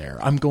shopping over there.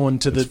 I'm going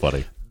to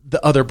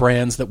the other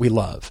brands that we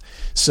love.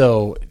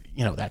 So,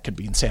 that could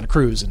be in Santa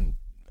Cruz and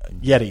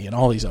Yeti and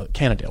all these other,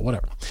 Cannondale,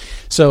 whatever.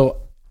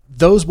 So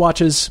those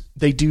watches,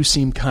 they do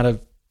seem kind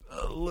of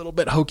a little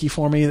bit hokey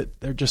for me.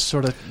 They're just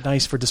sort of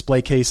nice for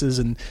display cases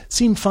and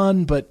seem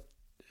fun, but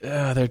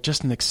they're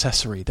just an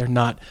accessory. They're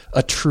not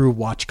a true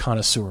watch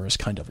connoisseur's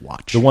kind of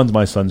watch. The ones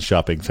my son's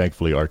shopping,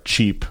 thankfully, are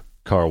cheap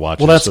car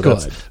watches. Well, that's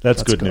good.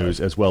 That's good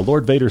news as well.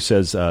 Lord Vader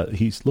says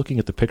he's looking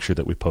at the picture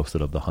that we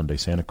posted of the Hyundai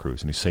Santa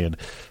Cruz, and he's saying,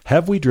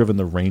 have we driven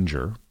the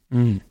Ranger?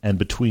 And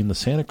between the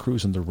Santa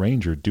Cruz and the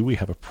Ranger, do we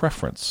have a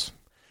preference?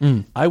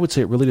 I would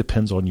say it really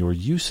depends on your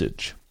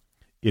usage.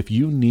 If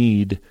you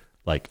need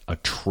like a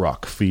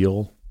truck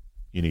feel,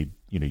 you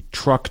need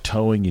truck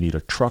towing, you need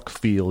a truck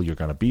feel, you're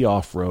going to be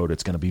off-road,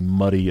 it's going to be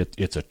muddy,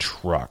 it's a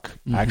truck,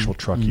 actual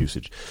truck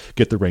usage,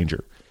 get the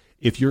Ranger.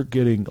 If you're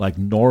getting like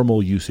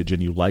normal usage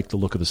and you like the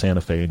look of the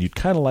Santa Fe and you'd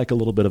kind of like a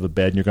little bit of a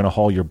bed and you're going to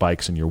haul your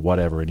bikes and your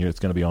whatever and it's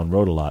going to be on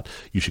road a lot,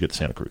 you should get the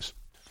Santa Cruz.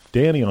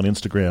 Danny on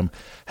Instagram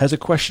has a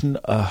question,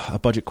 a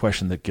budget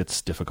question that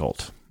gets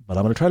difficult, but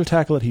I'm going to try to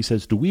tackle it. He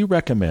says, do we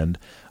recommend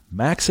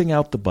maxing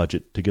out the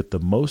budget to get the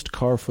most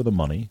car for the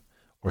money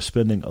or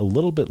spending a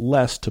little bit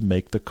less to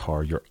make the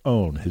car your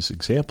own? His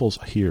examples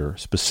here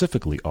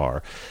specifically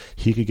are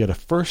he could get a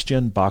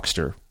first-gen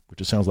Boxster, which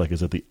it sounds like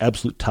is at the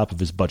absolute top of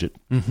his budget.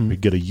 We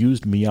get a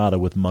used Miata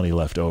with money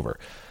left over.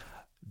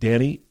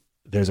 Danny,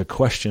 there's a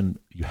question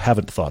you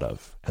haven't thought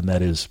of, and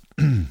that is,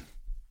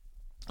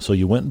 so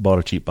you went and bought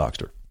a cheap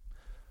Boxster.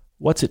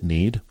 What's it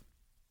need?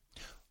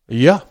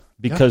 Yeah.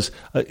 Because,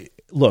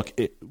 look,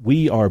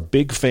 we are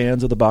big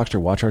fans of the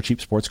Boxster. Watch our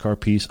cheap sports car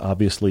piece.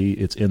 Obviously,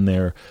 it's in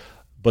there.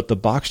 But the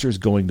Boxster is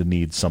going to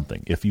need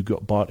something. If you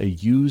bought a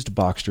used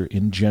Boxster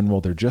in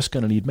general, they're just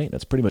going to need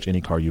maintenance. Pretty much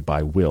any car you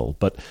buy will.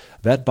 But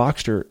that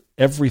Boxster,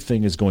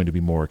 everything is going to be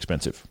more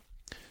expensive.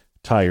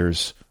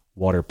 Tires,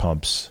 water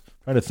pumps.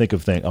 Trying to think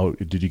of things. Oh,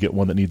 did you get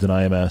one that needs an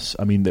IMS?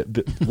 I mean,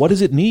 what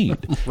does it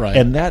need? Right.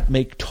 And that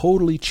may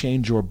totally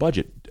change your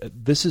budget.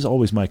 This is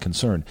always my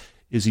concern,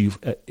 is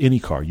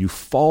any car, you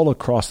fall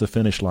across the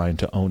finish line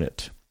to own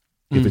it.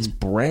 If it's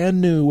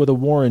brand new with a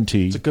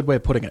warranty. It's a good way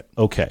of putting it.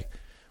 Okay.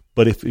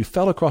 But if you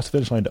fell across the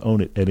finish line to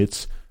own it and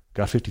it's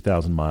got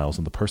 50,000 miles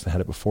and the person that had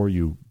it before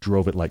you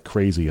drove it like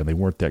crazy and they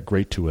weren't that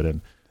great to it,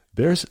 and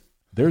there's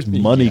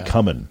money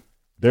coming.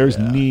 There's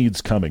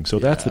needs coming. So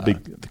that's the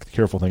big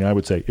careful thing I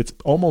would say. It's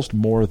almost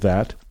more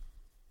that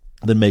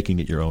than making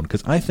it your own.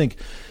 Because I think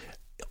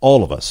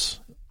all of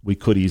us, we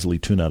could easily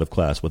tune out of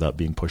class without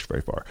being pushed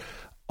very far.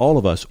 All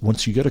of us,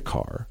 once you get a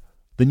car,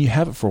 then you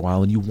have it for a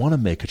while and you want to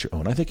make it your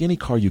own. I think any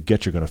car you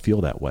get, you're going to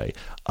feel that way.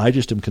 I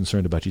just am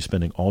concerned about you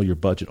spending all your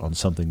budget on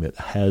something that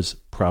has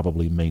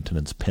probably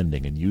maintenance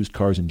pending, and used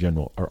cars in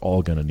general are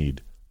all going to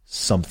need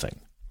something.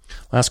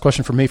 Last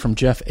question from me from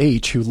Jeff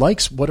H., who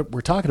likes what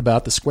we're talking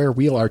about, the square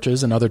wheel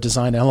arches and other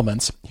design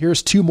elements.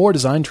 Here's two more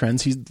design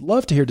trends he'd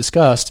love to hear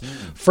discussed.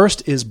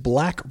 First is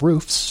black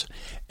roofs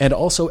and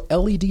also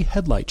LED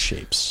headlight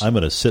shapes. I'm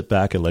going to sit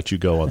back and let you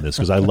go on this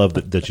because I love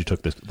that you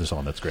took this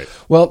on. That's great.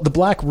 Well, the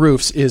black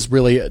roofs is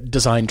really a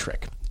design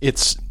trick.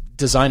 It's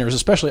designers,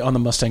 especially on the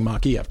Mustang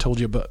Mach-E, I've told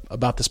you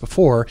about this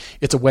before,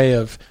 it's a way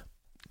of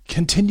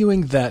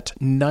continuing that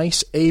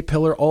nice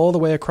A-pillar all the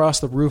way across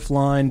the roof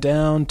line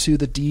down to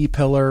the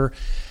D-pillar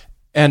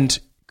and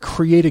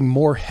creating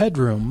more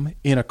headroom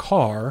in a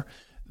car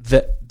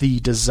that the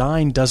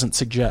design doesn't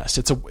suggest.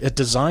 It's a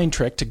design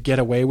trick to get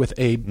away with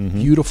a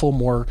beautiful,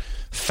 more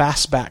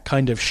fastback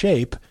kind of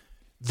shape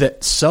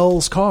that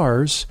sells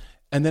cars,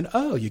 and then,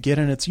 you get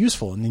in, it's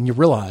useful. And then you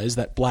realize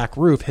that black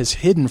roof has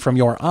hidden from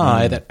your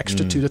eye that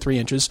extra 2 to 3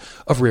 inches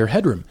of rear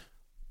headroom.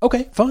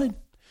 Okay, fine.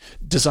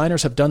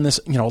 Designers have done this,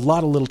 a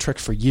lot of little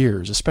tricks for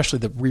years, especially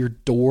the rear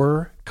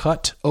door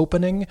cut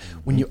opening.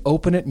 When you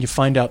open it and you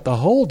find out the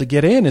hole to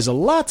get in is a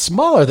lot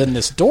smaller than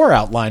this door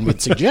outline would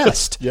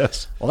suggest.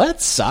 Yes. Well,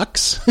 that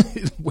sucks.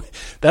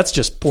 That's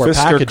just poor Fisker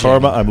packaging.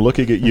 Karma, I'm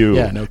looking at you.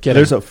 Yeah, no kidding.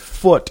 There's a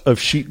foot of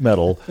sheet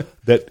metal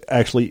that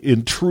actually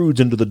intrudes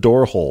into the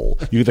door hole.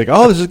 You think,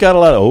 this has got a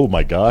lot. Oh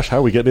my gosh, how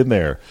are we getting in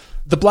there?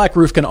 The black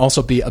roof can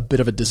also be a bit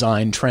of a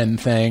design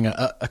trend thing.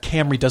 A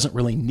Camry doesn't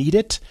really need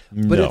it,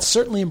 but it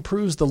certainly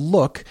improves the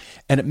look,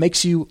 and it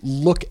makes you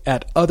look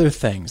at other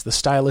things, the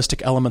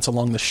stylistic elements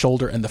along the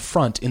shoulder and the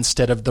front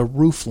instead of the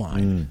roof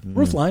line.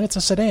 Roof line, it's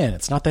a sedan.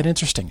 It's not that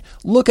interesting.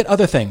 Look at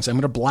other things. I'm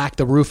going to black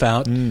the roof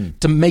out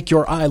to make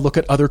your eye look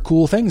at other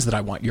cool things that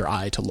I want your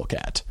eye to look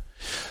at.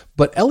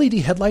 But LED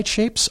headlight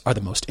shapes are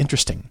the most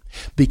interesting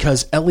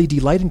because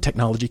LED lighting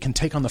technology can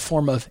take on the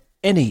form of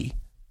any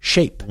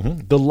shape.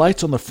 The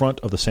lights on the front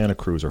of the Santa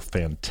Cruz are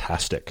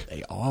fantastic.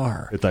 They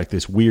are. It's like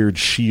this weird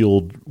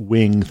shield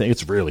wing thing.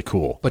 It's really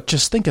cool. But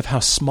just think of how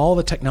small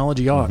the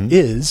technology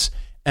is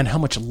and how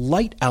much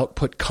light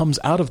output comes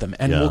out of them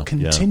and will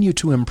continue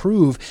to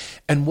improve,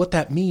 and what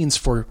that means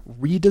for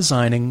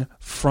redesigning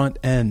front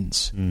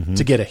ends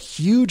to get a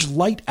huge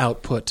light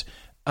output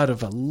out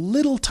of a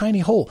little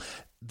tiny hole.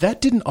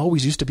 That didn't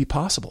always used to be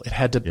possible. It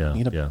had to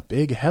need a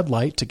big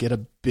headlight to get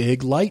a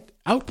big light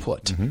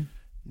output.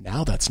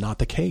 Now that's not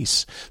the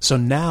case. So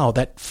now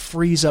that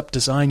frees up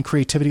design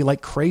creativity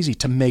like crazy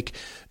to make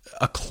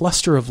a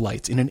cluster of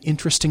lights in an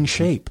interesting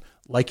shape,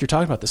 like you're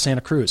talking about the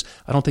Santa Cruz.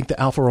 I don't think the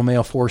Alfa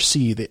Romeo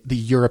 4C, the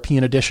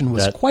European edition,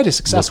 was quite as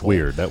successful.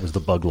 Weird. That was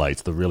the bug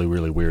lights, the really,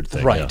 really weird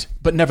thing. Right. Yeah.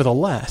 But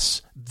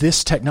nevertheless,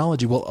 this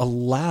technology will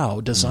allow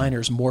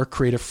designers more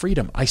creative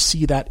freedom. I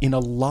see that in a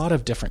lot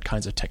of different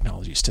kinds of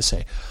technologies to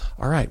say,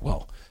 all right,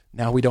 well,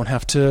 now we don't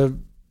have to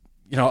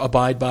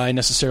abide by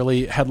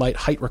necessarily headlight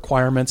height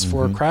requirements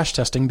for crash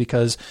testing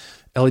because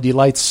LED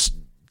lights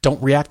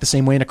don't react the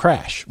same way in a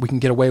crash. We can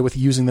get away with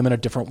using them in a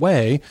different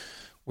way,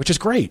 which is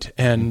great,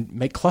 and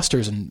make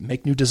clusters and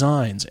make new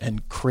designs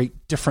and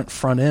create different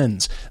front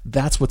ends.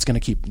 That's what's going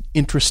to keep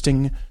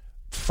interesting,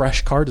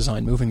 fresh car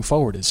design moving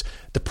forward, is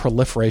the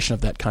proliferation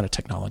of that kind of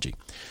technology.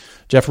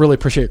 Jeff, really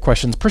appreciate your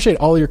questions. Appreciate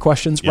all your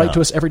questions. Write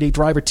to us,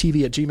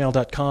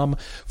 everydaydrivertv@gmail.com,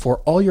 for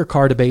all your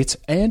car debates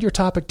and your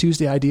Topic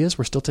Tuesday ideas.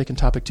 We're still taking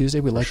Topic Tuesday.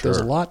 We like those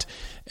a lot.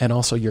 And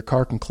also your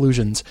car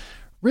conclusions.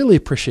 Really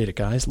appreciate it,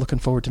 guys. Looking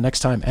forward to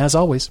next time. As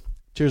always,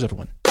 cheers,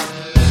 everyone.